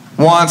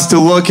wants to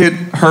look at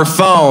her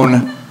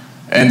phone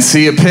and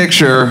see a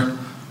picture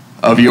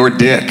of your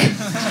dick.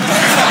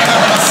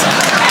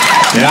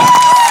 Yeah.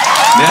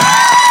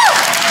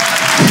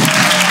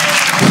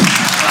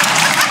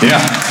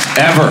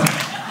 Ever.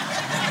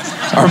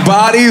 Our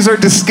bodies are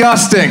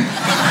disgusting.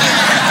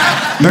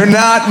 They're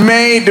not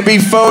made to be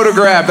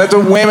photographed. That's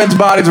what women's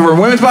bodies are.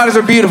 Women's bodies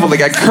are beautiful. They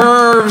got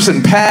curves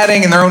and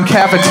padding in their own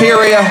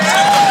cafeteria.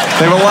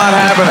 They have a lot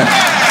happening.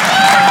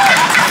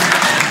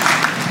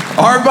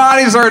 Our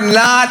bodies are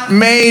not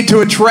made to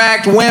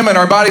attract women.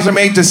 Our bodies are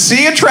made to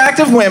see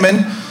attractive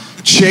women,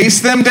 chase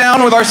them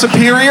down with our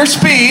superior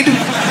speed,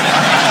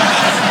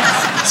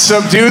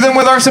 subdue them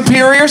with our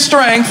superior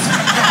strength,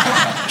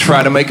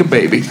 try to make a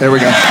baby. There we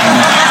go.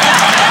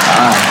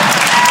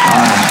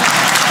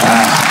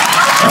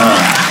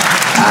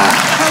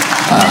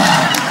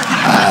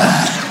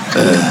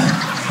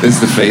 This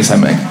is the face I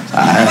make.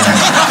 I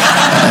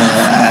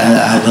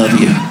love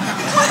you.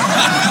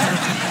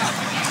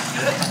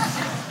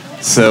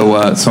 So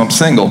I'm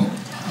single.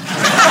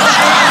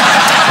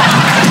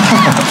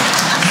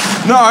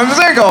 No, I'm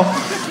single.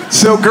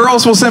 So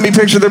girls will send me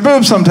pictures of their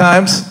boobs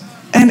sometimes,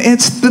 and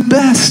it's the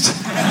best.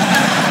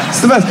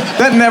 It's the best.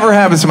 That never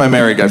happens to my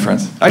married guy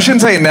friends. I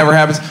shouldn't say it never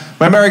happens.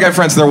 My married guy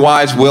friends, their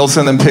wives will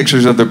send them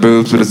pictures of their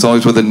boobs, but it's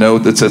always with a note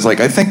that says, like,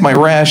 I think my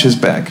rash is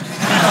back.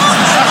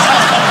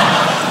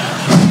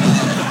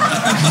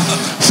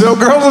 So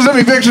girls will send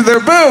me pictures of their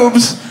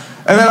boobs,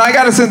 and then I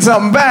got to send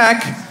something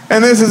back,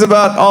 and this is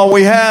about all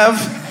we have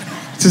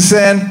to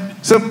send.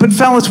 So, but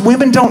fellas,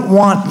 women don't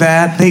want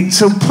that.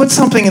 So put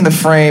something in the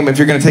frame if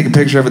you're going to take a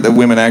picture of it that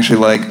women actually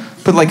like.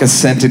 Put like a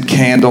scented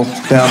candle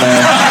down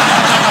there.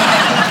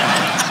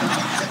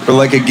 Or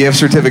like a gift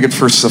certificate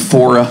for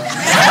Sephora.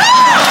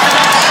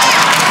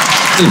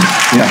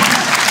 Yeah.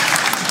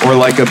 Or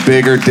like a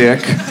bigger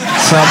dick.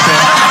 Something.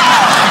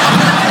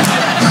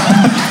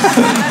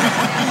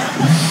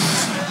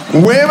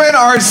 Women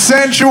are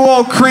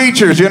sensual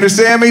creatures. You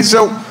understand me?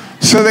 So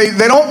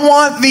they don't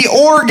want the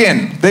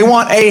organ. They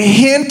want a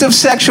hint of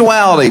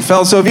sexuality.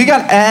 Fellas, so if you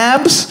got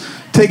abs,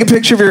 take a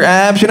picture of your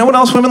abs. You know what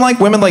else women like?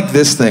 Women like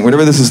this thing.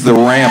 Whatever this is, the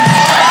ramp.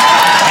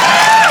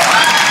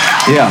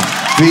 Yeah.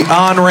 The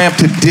on-ramp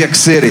to Dick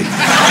City.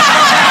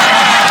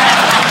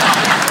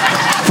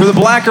 For the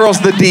black girls,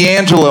 the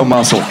D'Angelo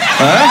muscle.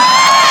 Huh?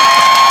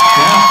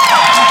 Yeah.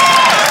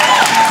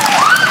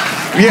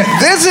 Yeah,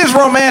 this is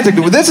romantic.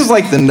 This is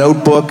like The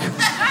Notebook.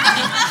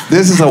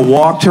 This is A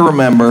Walk to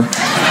Remember.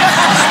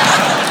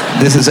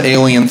 This is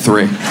Alien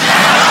 3.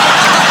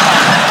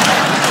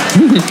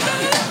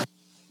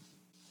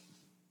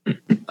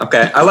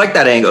 Okay, I like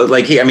that angle.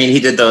 Like he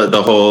did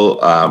the whole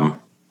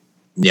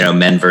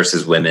men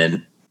versus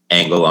women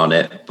angle on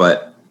it,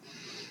 but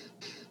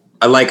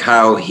I like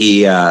how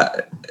he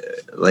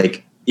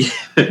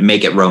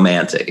make it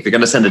romantic. If you're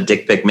gonna send a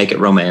dick pic, make it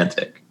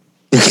romantic.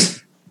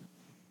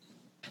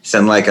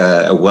 Send like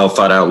a well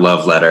thought out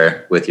love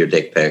letter with your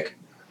dick pic.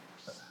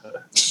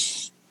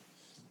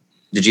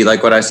 Did you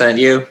like what I sent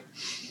you?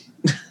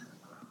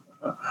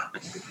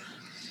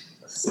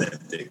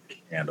 Dick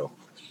handle.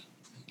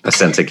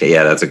 Authentic,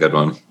 yeah, that's a good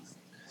one.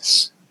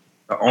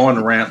 The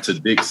on ramp to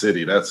Dick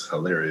City. That's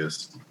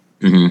hilarious.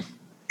 Mm-hmm.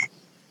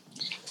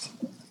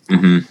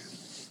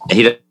 Mm-hmm.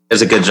 He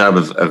does a good job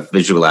of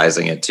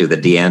visualizing it too. The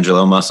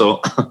D'Angelo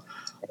muscle. Oh,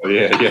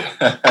 yeah.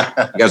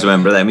 You guys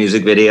remember that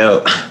music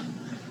video?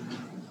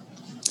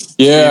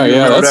 Yeah.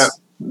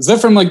 Is that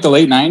from like the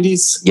late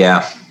 90s?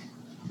 Yeah.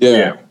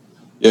 Yeah.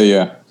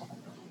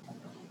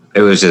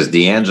 It was just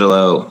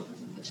D'Angelo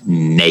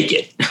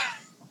naked.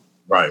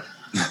 Right.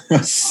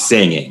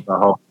 Singing.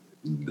 The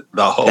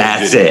whole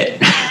That's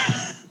it.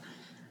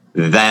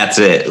 That's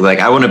it. Like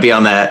I want to be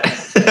on that.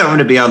 I want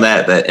to be on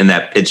that in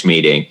that pitch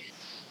meeting.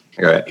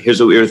 All right, here's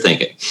what we were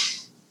thinking.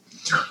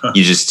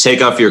 You just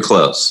take off your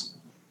clothes.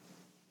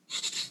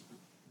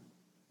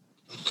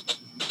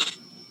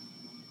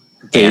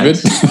 David?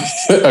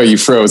 Oh, you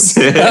froze.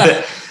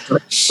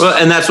 Well,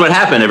 and that's what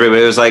happened.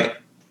 Everybody was like,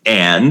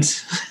 and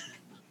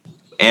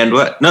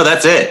what? No,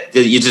 that's it.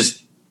 You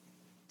just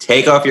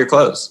take off your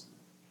clothes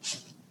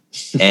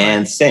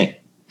and sing.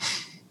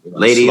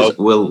 Ladies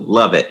will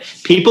love it.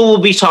 People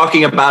will be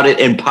talking about it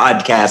in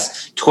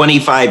podcasts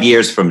 25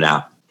 years from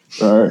now.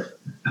 All right.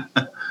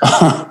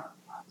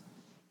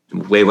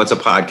 Wait, what's a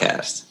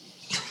podcast?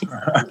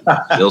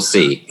 You'll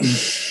see.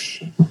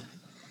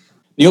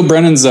 Neil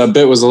Brennan's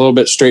bit was a little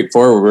bit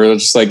straightforward. We were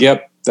just like,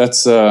 yep,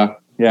 that's,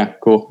 yeah,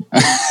 cool.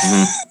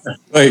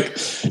 Mm-hmm.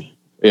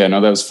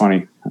 That was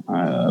funny.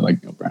 I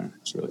like Neil Brennan.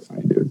 It's really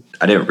funny, dude.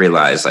 I didn't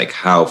realize like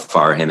how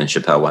far him and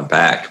Chappelle went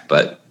back,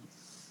 but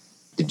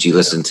did you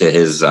listen to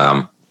his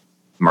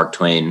Mark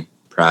Twain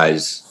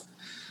Prize?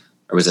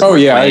 Or was it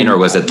Twain, or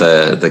was it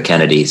the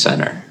Kennedy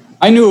Center?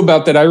 I knew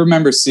about that. I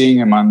remember seeing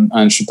him on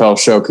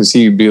Chappelle's show because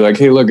he'd be like,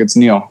 hey, look, it's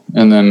Neil.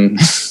 And then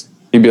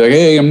he'd be like,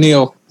 hey, I'm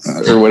Neil,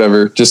 or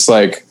whatever. Just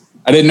like,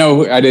 I didn't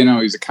know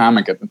he was a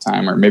comic at the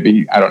time, or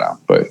maybe, I don't know,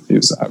 but he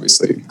was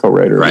obviously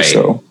co-writer of the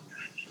show.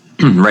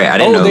 Right. I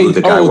didn't know who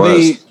the guy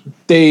was.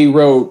 They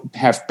wrote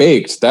Half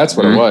Baked. That's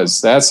what it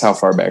was. That's how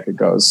far back it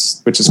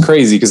goes, which is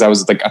crazy because I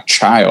was like a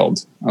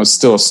child. I was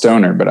still a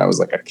stoner, but I was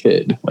like a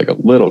kid, like a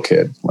little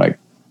kid, like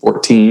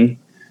 14.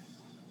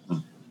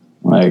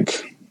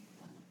 Like,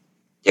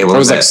 I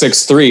was like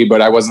 6'3",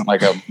 but I wasn't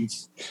like a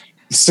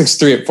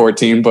 6'3" at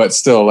 14, but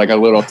still like a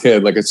little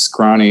kid, like a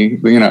scrawny,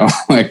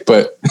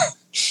 but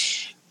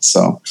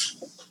so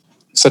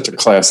such a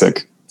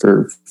classic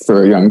for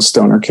a young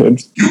stoner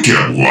kid. You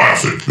can't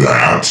laugh at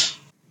that.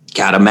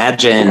 God,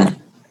 imagine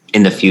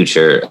in the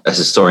future a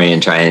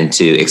historian trying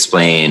to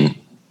explain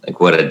like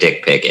what a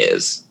dick pic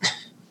is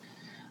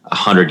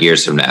 100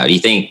 years from now. Do you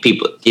think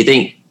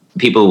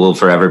people will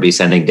forever be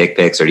sending dick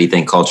pics, or do you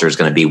think culture is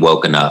going to be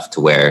woke enough to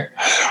where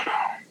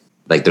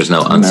like there's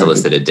no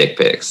unsolicited dick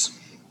pics?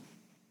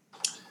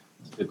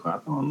 I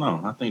don't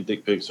know. I think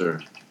dick pics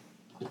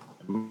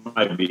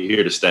might be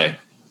here to stay.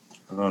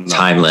 I don't know.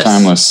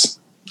 Timeless.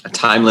 A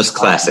timeless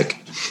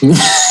classic.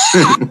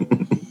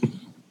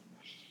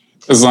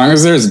 As long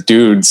as there's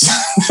dudes,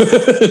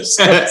 it's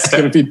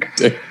going to be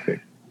dick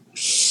pic.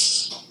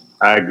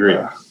 I agree.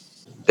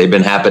 They've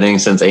been happening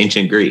since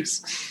ancient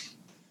Greece.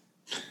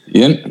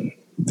 The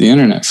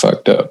internet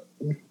fucked up.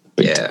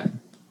 Yeah,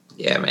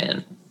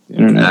 man. The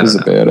internet is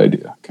a bad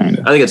idea, kind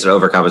of. I think it's an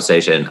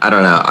overcompensation. I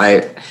don't know.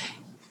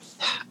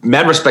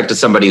 Mad respect to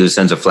somebody who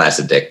sends a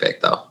flaccid dick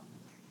pic, though.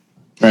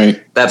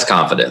 Right. That's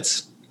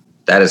confidence.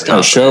 That is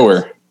confidence. Show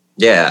her.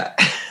 Yeah.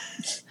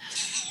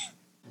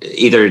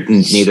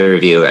 Neither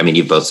of you, I mean,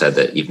 you both said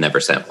that you've never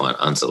sent one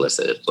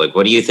unsolicited. Like,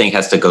 what do you think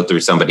has to go through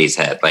somebody's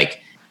head?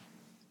 Like,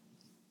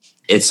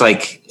 it's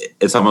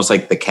almost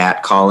like the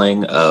cat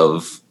calling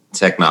of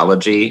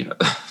technology,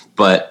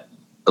 but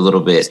a little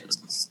bit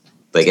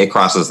like it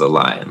crosses the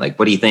line. Like,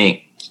 what do you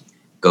think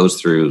goes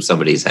through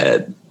somebody's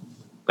head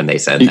when they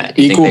send that?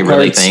 Do you think they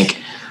really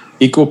think?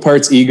 Equal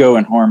parts ego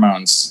and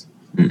hormones.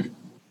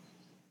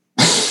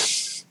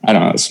 I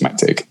don't know. That's my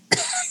take.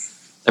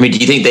 I mean, do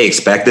you think they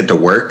expect it to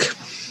work?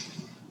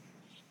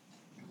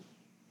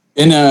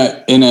 In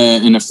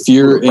a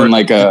fear, in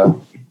like a,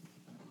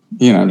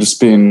 just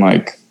being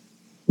like,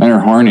 men are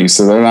horny,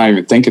 so they're not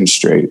even thinking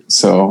straight.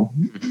 So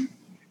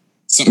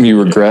something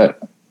you regret,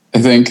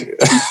 I think.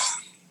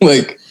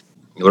 Like,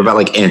 what about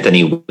like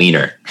Anthony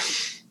Weiner?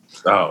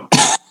 Oh,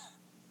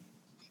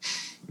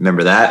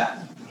 remember that?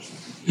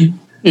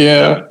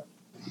 Yeah.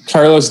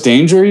 Carlos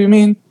Danger, you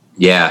mean?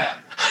 Yeah.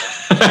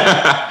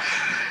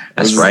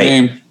 That's right.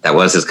 Name? That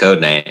was his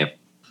code name.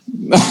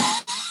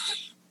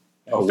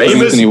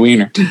 Famous Anthony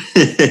Weiner.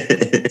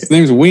 His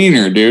name's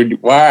Weiner,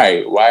 dude.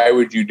 Why? Why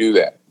would you do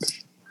that?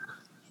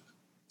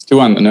 It's too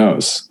on the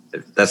nose.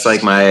 That's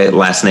like my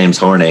last name's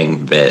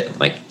Horning bit.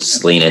 Like,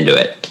 just lean into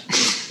it.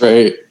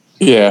 Right.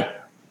 Yeah.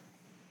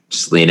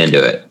 Just lean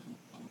into it.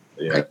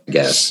 Yeah. I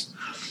guess.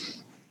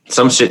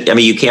 Some shit. I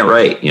mean, you can't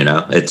write. You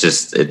know, it's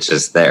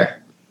just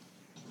there.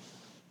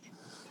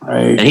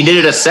 Right. And he did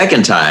it a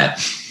second time.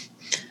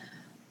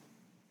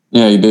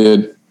 Yeah, he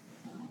did.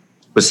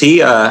 Was he?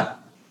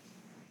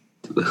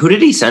 Who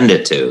did he send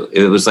it to?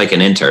 It was like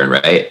an intern,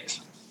 right?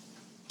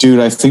 Dude,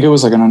 I think it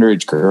was like an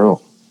underage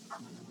girl.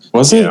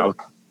 Was it?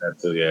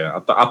 Yeah, I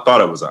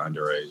thought it was an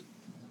underage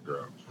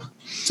girl.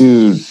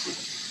 Dude.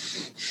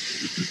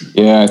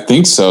 Yeah, I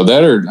think so.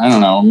 That or, I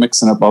don't know, I'm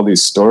mixing up all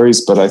these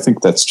stories, but I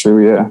think that's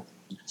true, yeah.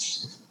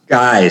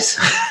 Guys,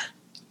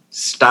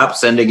 stop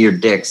sending your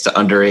dicks to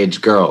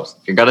underage girls.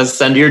 If you're going to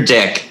send your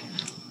dick,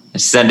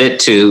 send it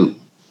to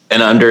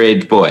an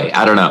underage boy.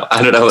 I don't know.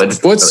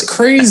 What's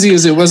crazy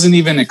is it wasn't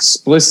even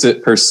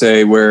explicit per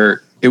se,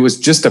 where it was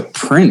just a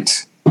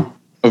print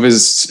of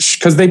his,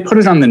 because they put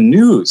it on the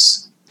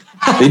news.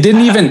 They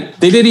didn't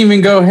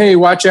even go, hey,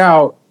 watch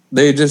out.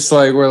 They just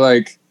like were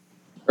like,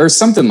 or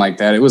something like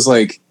that. It was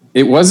like,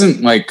 it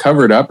wasn't like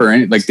covered up or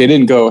anything. Like they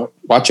didn't go,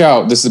 watch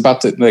out. This is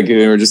about to, like,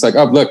 they were just like,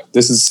 oh, look,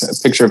 this is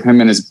a picture of him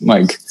in his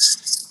like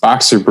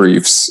boxer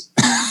briefs.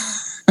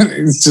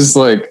 It's just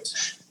like,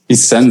 he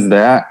sends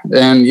that.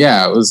 And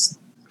yeah, it was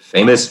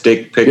famous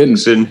dick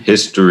pics in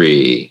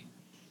history.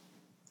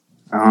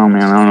 Oh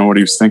man, I don't know what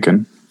he was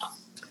thinking.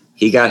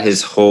 He got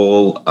his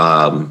whole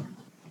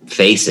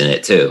face in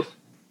it too.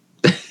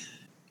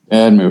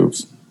 Bad move.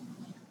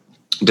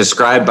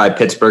 Described by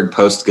Pittsburgh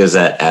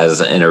Post-Gazette as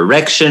an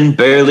erection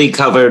barely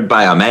covered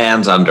by a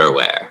man's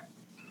underwear.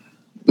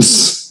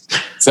 Is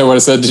that what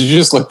it said? Did you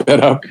just look that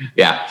up?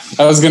 Yeah.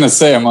 I was going to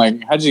say, I'm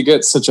like, how'd you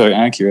get such an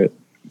accurate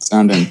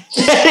sounding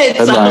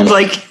headline?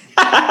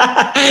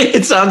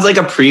 It sounds like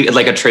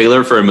a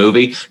trailer for a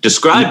movie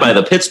described by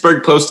the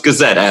Pittsburgh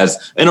Post-Gazette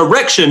as an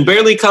erection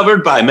barely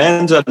covered by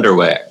men's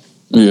underwear.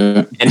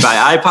 Yeah. And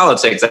by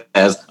iPolitics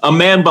as a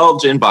man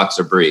bulge in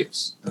boxer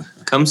briefs.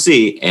 Come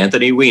see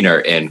Anthony Weiner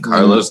in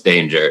Carlos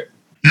Danger.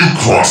 You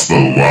crossed the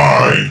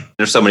line.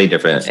 There's so many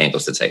different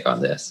angles to take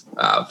on this.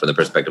 From the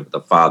perspective of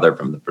the father,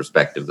 from the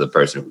perspective of the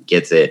person who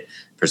gets it,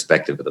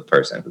 perspective of the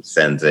person who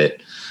sends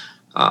it.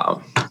 I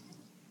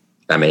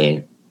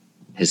mean,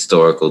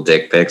 historical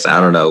dick pics. I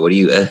don't know. What do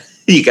you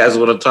guys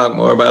want to talk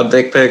more about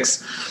dick pics?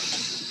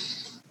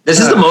 This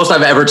is the most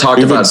I've ever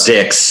talked about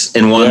dicks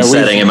in one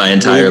setting in my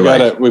entire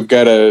life. We've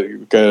got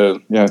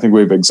to, I think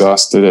we've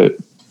exhausted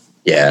it.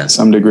 Yeah. To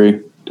some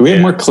degree. Do we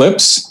have more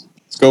clips?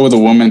 Let's go with a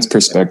woman's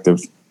perspective.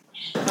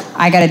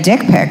 I got a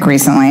dick pic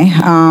recently.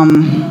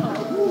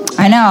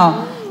 I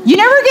know. You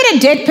never get a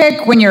dick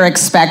pic when you're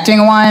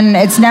expecting one.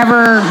 It's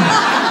never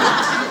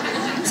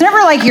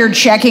like you're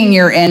checking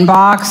your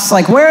inbox.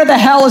 Like, where the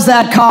hell is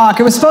that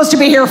cock? It was supposed to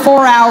be here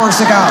 4 hours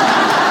ago.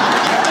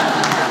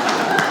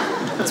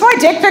 That's why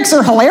dick pics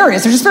are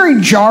hilarious. They're just very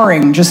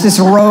jarring. Just this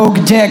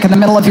rogue dick in the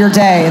middle of your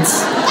day.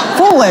 It's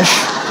foolish.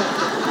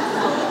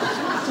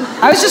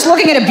 I was just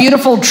looking at a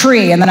beautiful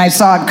tree, and then I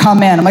saw it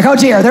come in. I'm like, oh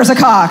dear, there's a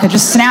cock. It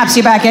just snaps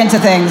you back into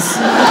things.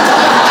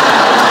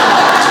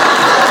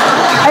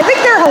 I think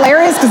they're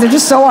hilarious because they're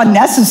just so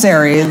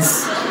unnecessary.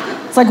 It's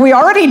like we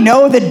already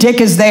know the dick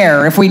is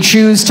there if we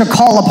choose to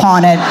call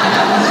upon it.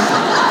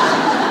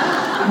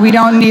 We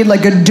don't need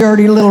like a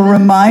dirty little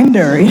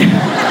reminder.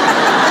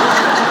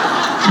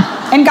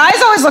 And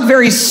guys always look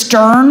very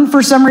stern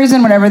for some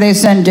reason. Whenever they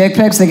send dick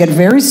pics, they get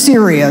very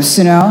serious,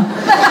 you know?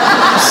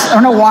 I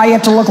don't know why you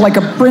have to look like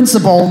a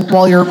principal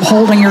while you're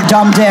holding your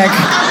dumb dick.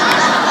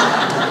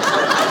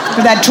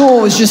 But that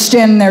tool was just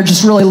standing there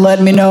just really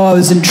letting me know I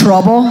was in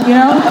trouble, you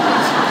know?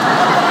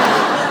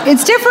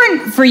 It's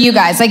different for you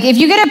guys. Like, if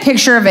you get a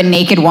picture of a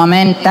naked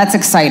woman, that's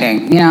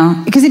exciting, you know?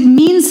 Because it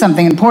means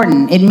something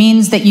important. It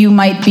means that you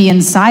might be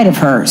inside of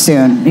her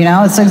soon, you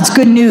know? It's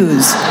good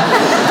news.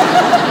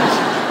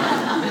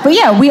 But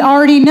yeah, we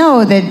already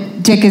know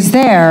that dick is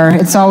there.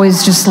 It's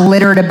always just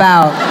littered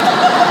about.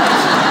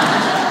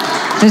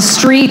 The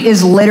street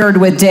is littered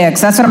with dicks.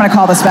 That's what I'm gonna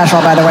call the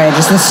special, by the way.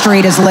 Just the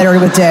street is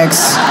littered with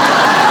dicks.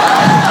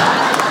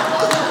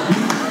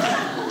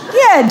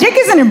 Yeah, dick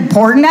isn't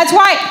important. That's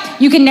why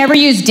you can never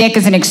use dick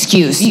as an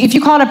excuse. If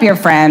you called up your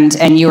friend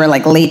and you were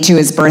like late to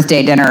his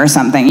birthday dinner or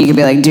something, you could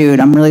be like,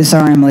 dude, I'm really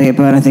sorry I'm late,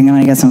 but I think I'm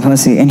gonna get some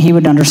pussy. And he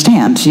would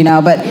understand, you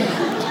know? But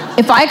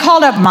if I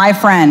called up my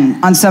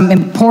friend on some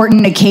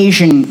important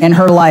occasion in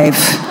her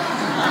life,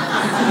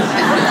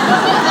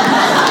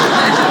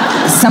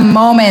 some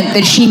moment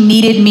that she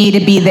needed me to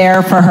be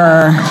there for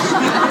her,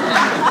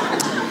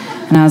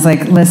 and I was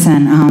like,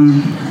 listen, I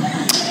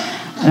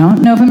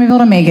don't know if I'm gonna be able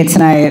to make it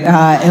tonight.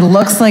 It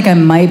looks like I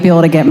might be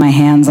able to get my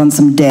hands on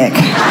some dick.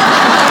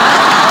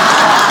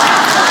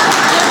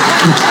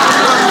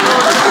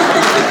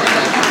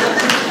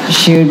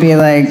 She would be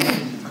like,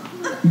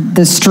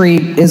 the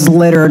street is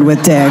littered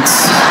with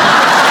dicks.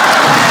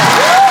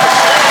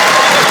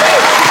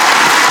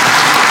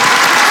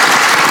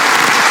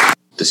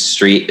 The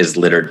street is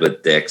littered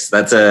with dicks.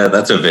 That's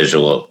a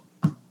visual.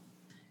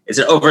 It's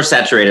an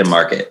oversaturated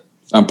market.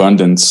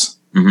 Abundance.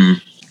 Mm-hmm.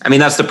 I mean,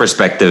 that's the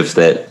perspective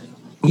that,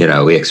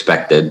 we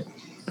expected,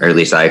 or at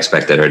least I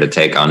expected her to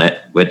take on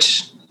it,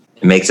 which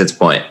it makes its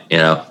point,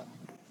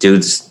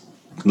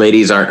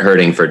 ladies aren't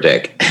hurting for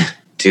dick.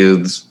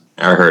 Dudes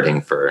are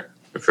hurting for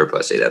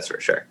pussy, that's for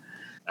sure.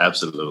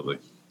 Absolutely.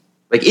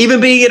 Like, even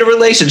being in a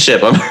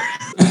relationship,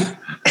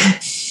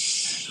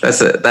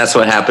 that's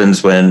what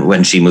happens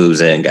when she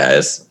moves in,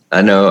 guys.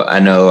 I know,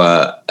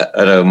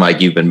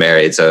 Mike, you've been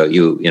married, so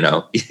you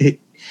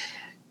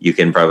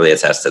can probably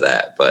attest to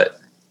that, but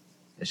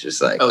it's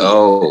just like,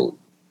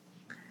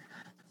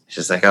 it's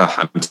just like,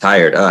 I'm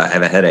tired. I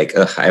have a headache.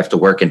 I have to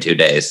work in 2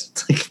 days.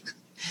 It's like,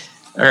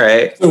 all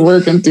right. To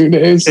work in 2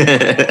 days.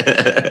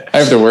 I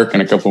have to work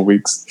in a couple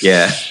weeks.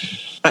 Yeah.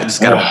 I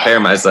just got to prepare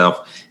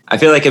myself. I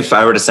feel like if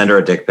I were to send her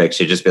a dick pic,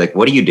 she'd just be like,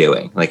 what are you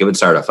doing? Like, it would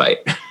start a fight.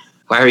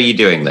 Why are you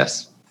doing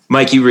this?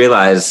 Mike, you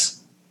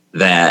realize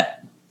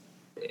that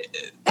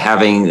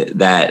having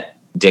that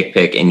dick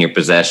pic in your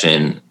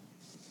possession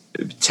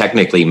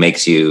technically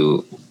makes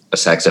you a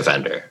sex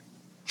offender.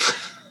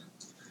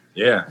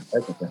 Yeah.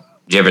 Did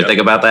you ever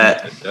think about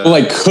that? Well,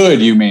 like, could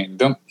you mean?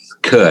 Don't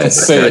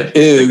say it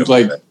is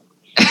like.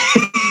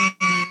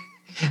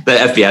 The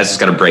FBI is just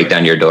going to break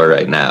down your door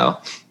right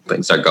now.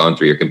 Like, start going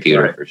through your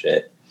computer for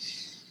shit.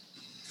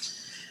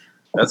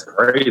 That's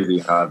crazy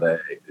how they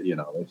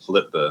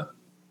flip the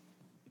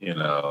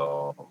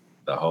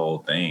whole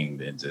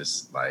thing and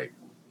just like,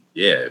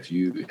 yeah, if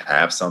you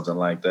have something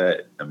like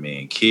that, I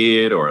mean,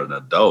 kid or an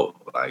adult,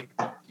 like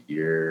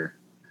you're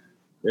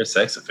a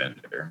sex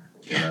offender.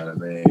 You know what I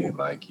mean?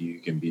 Like, you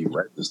can be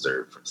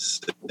registered for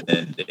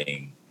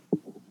sending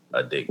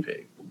a dick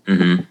pic.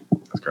 Mm-hmm.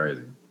 That's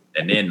crazy.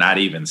 And then not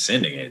even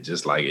sending it,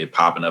 just like it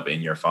popping up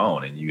in your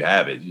phone and you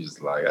have it. You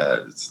just like,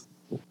 it's,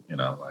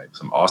 like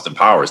some Austin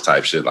Powers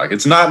type shit. Like,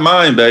 it's not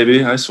mine,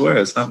 baby. I swear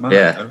it's not mine.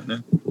 Yeah.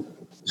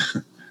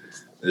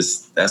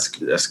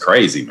 That's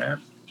crazy, man.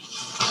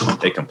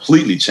 They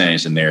completely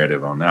changed the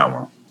narrative on that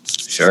one.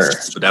 Sure.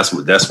 But that's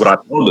what I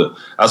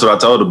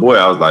told the boy.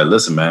 I was like,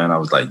 listen, man, I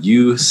was like,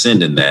 you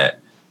sending that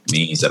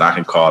means that I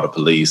can call the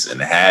police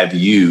and have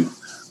you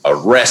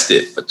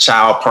arrested for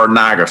child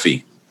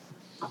pornography.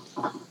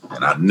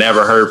 And I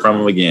never heard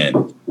from him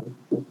again.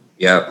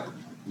 Yep.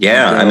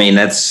 Yeah. I mean,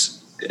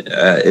 that's,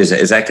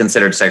 is that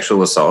considered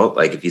sexual assault?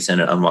 Like, if you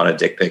send an unwanted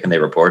dick pic and they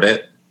report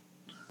it?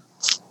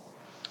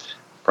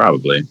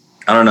 Probably.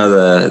 I don't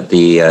know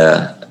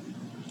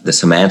the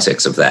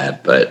semantics of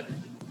that, but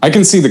I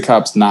can see the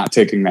cops not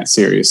taking that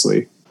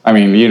seriously. I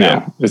mean,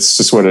 it's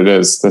just what it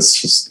is.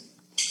 That's just,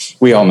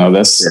 we all know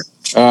this. Yeah.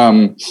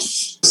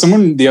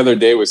 Someone the other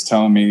day was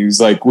telling me, he's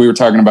like, we were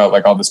talking about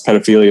like all this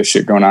pedophilia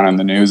shit going on in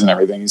the news and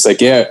everything. He's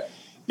like, yeah,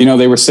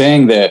 they were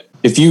saying that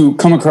if you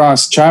come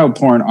across child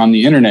porn on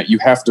the internet, you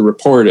have to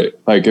report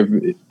it. Like,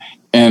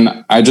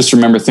 and I just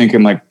remember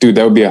thinking like, dude,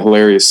 that would be a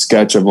hilarious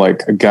sketch of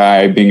like a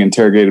guy being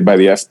interrogated by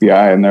the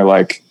FBI. And they're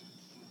like,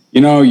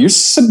 you're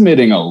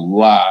submitting a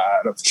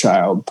lot of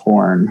child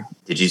porn.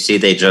 Did you see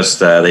they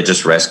just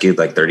rescued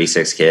like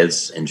 36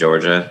 kids in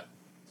Georgia?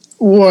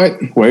 What?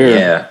 Where?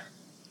 Yeah.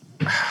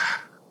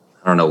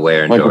 I don't know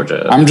where in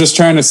Georgia. I'm just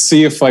trying to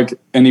see if like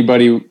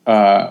anybody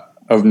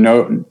of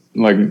note,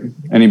 like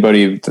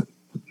anybody,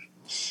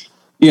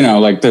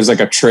 like there's like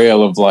a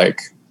trail of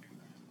like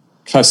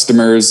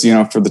customers,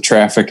 for the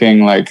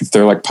trafficking, like if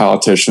they're like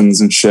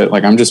politicians and shit.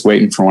 Like, I'm just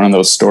waiting for one of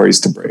those stories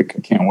to break.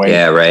 I can't wait.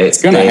 Yeah, right.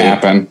 It's gonna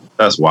happen.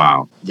 That's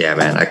wild. Yeah,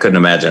 man. I couldn't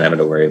imagine having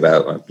to worry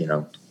about,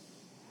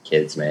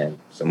 kids, man.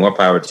 So more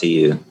power to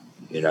you.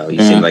 You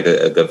seem like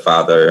a good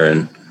father,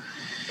 and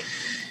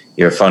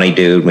you're a funny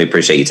dude. We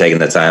appreciate you taking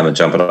the time and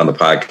jumping on the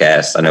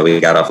podcast. I know we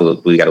got a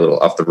little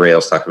off the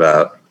rails talking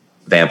about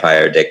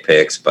vampire dick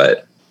pics,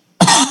 but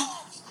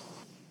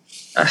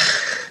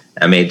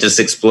I mean, just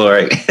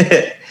exploring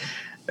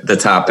the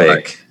topic.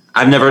 Right.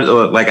 I've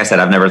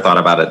never thought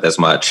about it this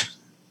much.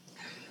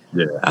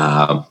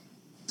 Yeah.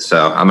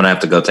 So I'm going to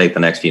have to go take the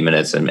next few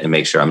minutes and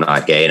make sure I'm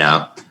not gay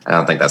now. I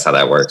don't think that's how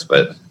that works,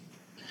 but.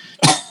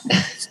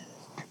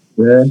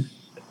 Yeah.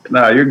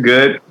 No, you're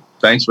good.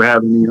 Thanks for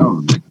having me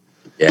on.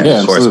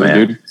 Yeah, of course,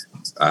 man. Dude.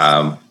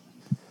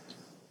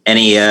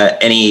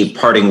 Any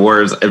parting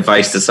words,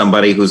 advice to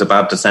somebody who's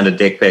about to send a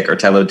dick pic or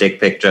tell a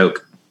dick pic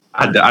joke?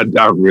 I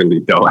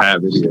really don't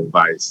have any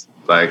advice.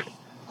 Like,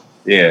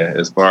 yeah,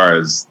 as far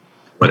as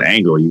what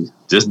angle, you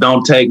just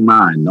don't take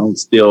mine. Don't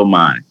steal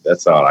mine.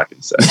 That's all I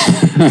can say.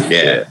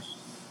 Yeah.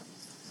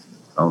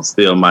 Don't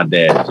steal my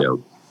dad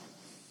joke.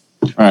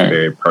 All right.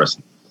 Very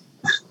personal.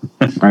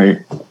 Right.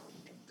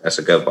 That's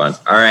a good one.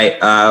 All right.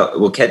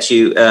 We'll catch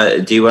you.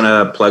 Do you want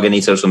to plug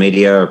any social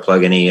media or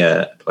plug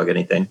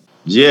anything?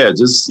 Yeah,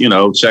 just,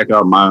 check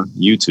out my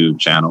YouTube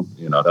channel.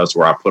 That's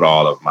where I put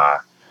all of my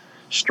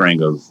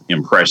string of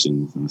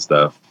impressions and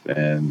stuff.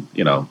 And,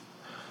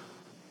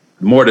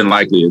 more than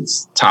likely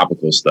it's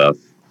topical stuff.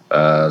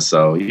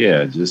 So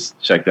yeah, just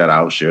check that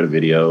out. Share the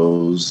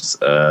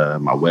videos.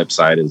 My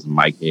website is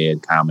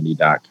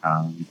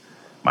mikeheadcomedy.com.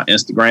 My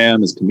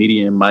Instagram is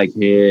comedian Mike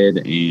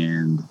Head,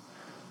 and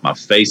my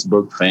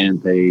Facebook fan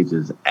page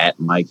is at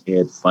Mike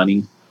Head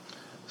Funny.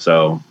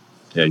 So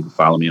yeah, you can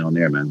follow me on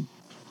there, man.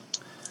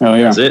 Oh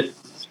yeah, that's it.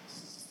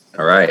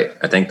 All right,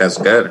 I think that's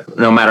good.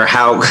 No matter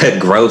how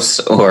gross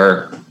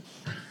or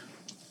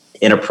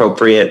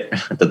inappropriate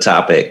the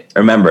topic,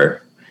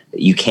 remember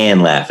you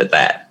can laugh at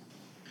that.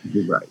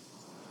 You're right.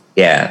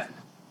 Yeah,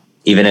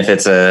 even if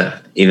it's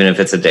a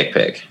dick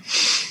pic.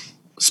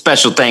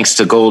 Special thanks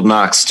to Golden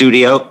Ox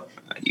Studio.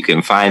 You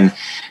can find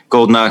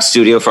Golden Ox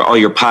Studio for all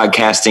your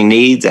podcasting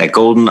needs at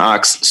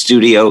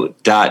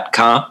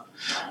goldenoxstudio.com.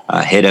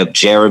 Hit up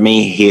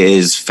Jeremy. He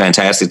is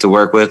fantastic to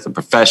work with, a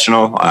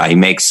professional. He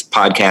makes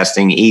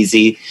podcasting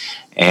easy.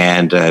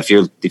 And if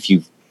you've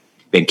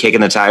been kicking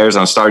the tires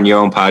on starting your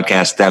own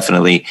podcast,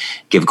 definitely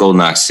give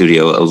Golden Ox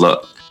Studio a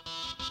look.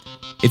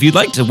 If you'd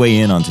like to weigh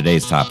in on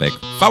today's topic,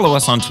 follow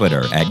us on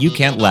Twitter at You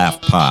Can't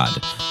Laugh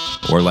Pod,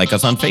 or like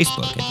us on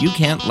Facebook at You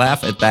Can't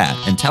Laugh at That,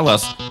 and tell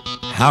us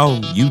how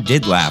you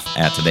did laugh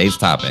at today's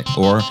topic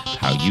or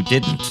how you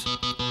didn't.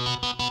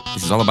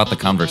 This is all about the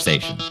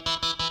conversation,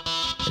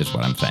 is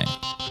what I'm saying.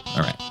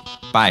 All right.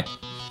 Bye.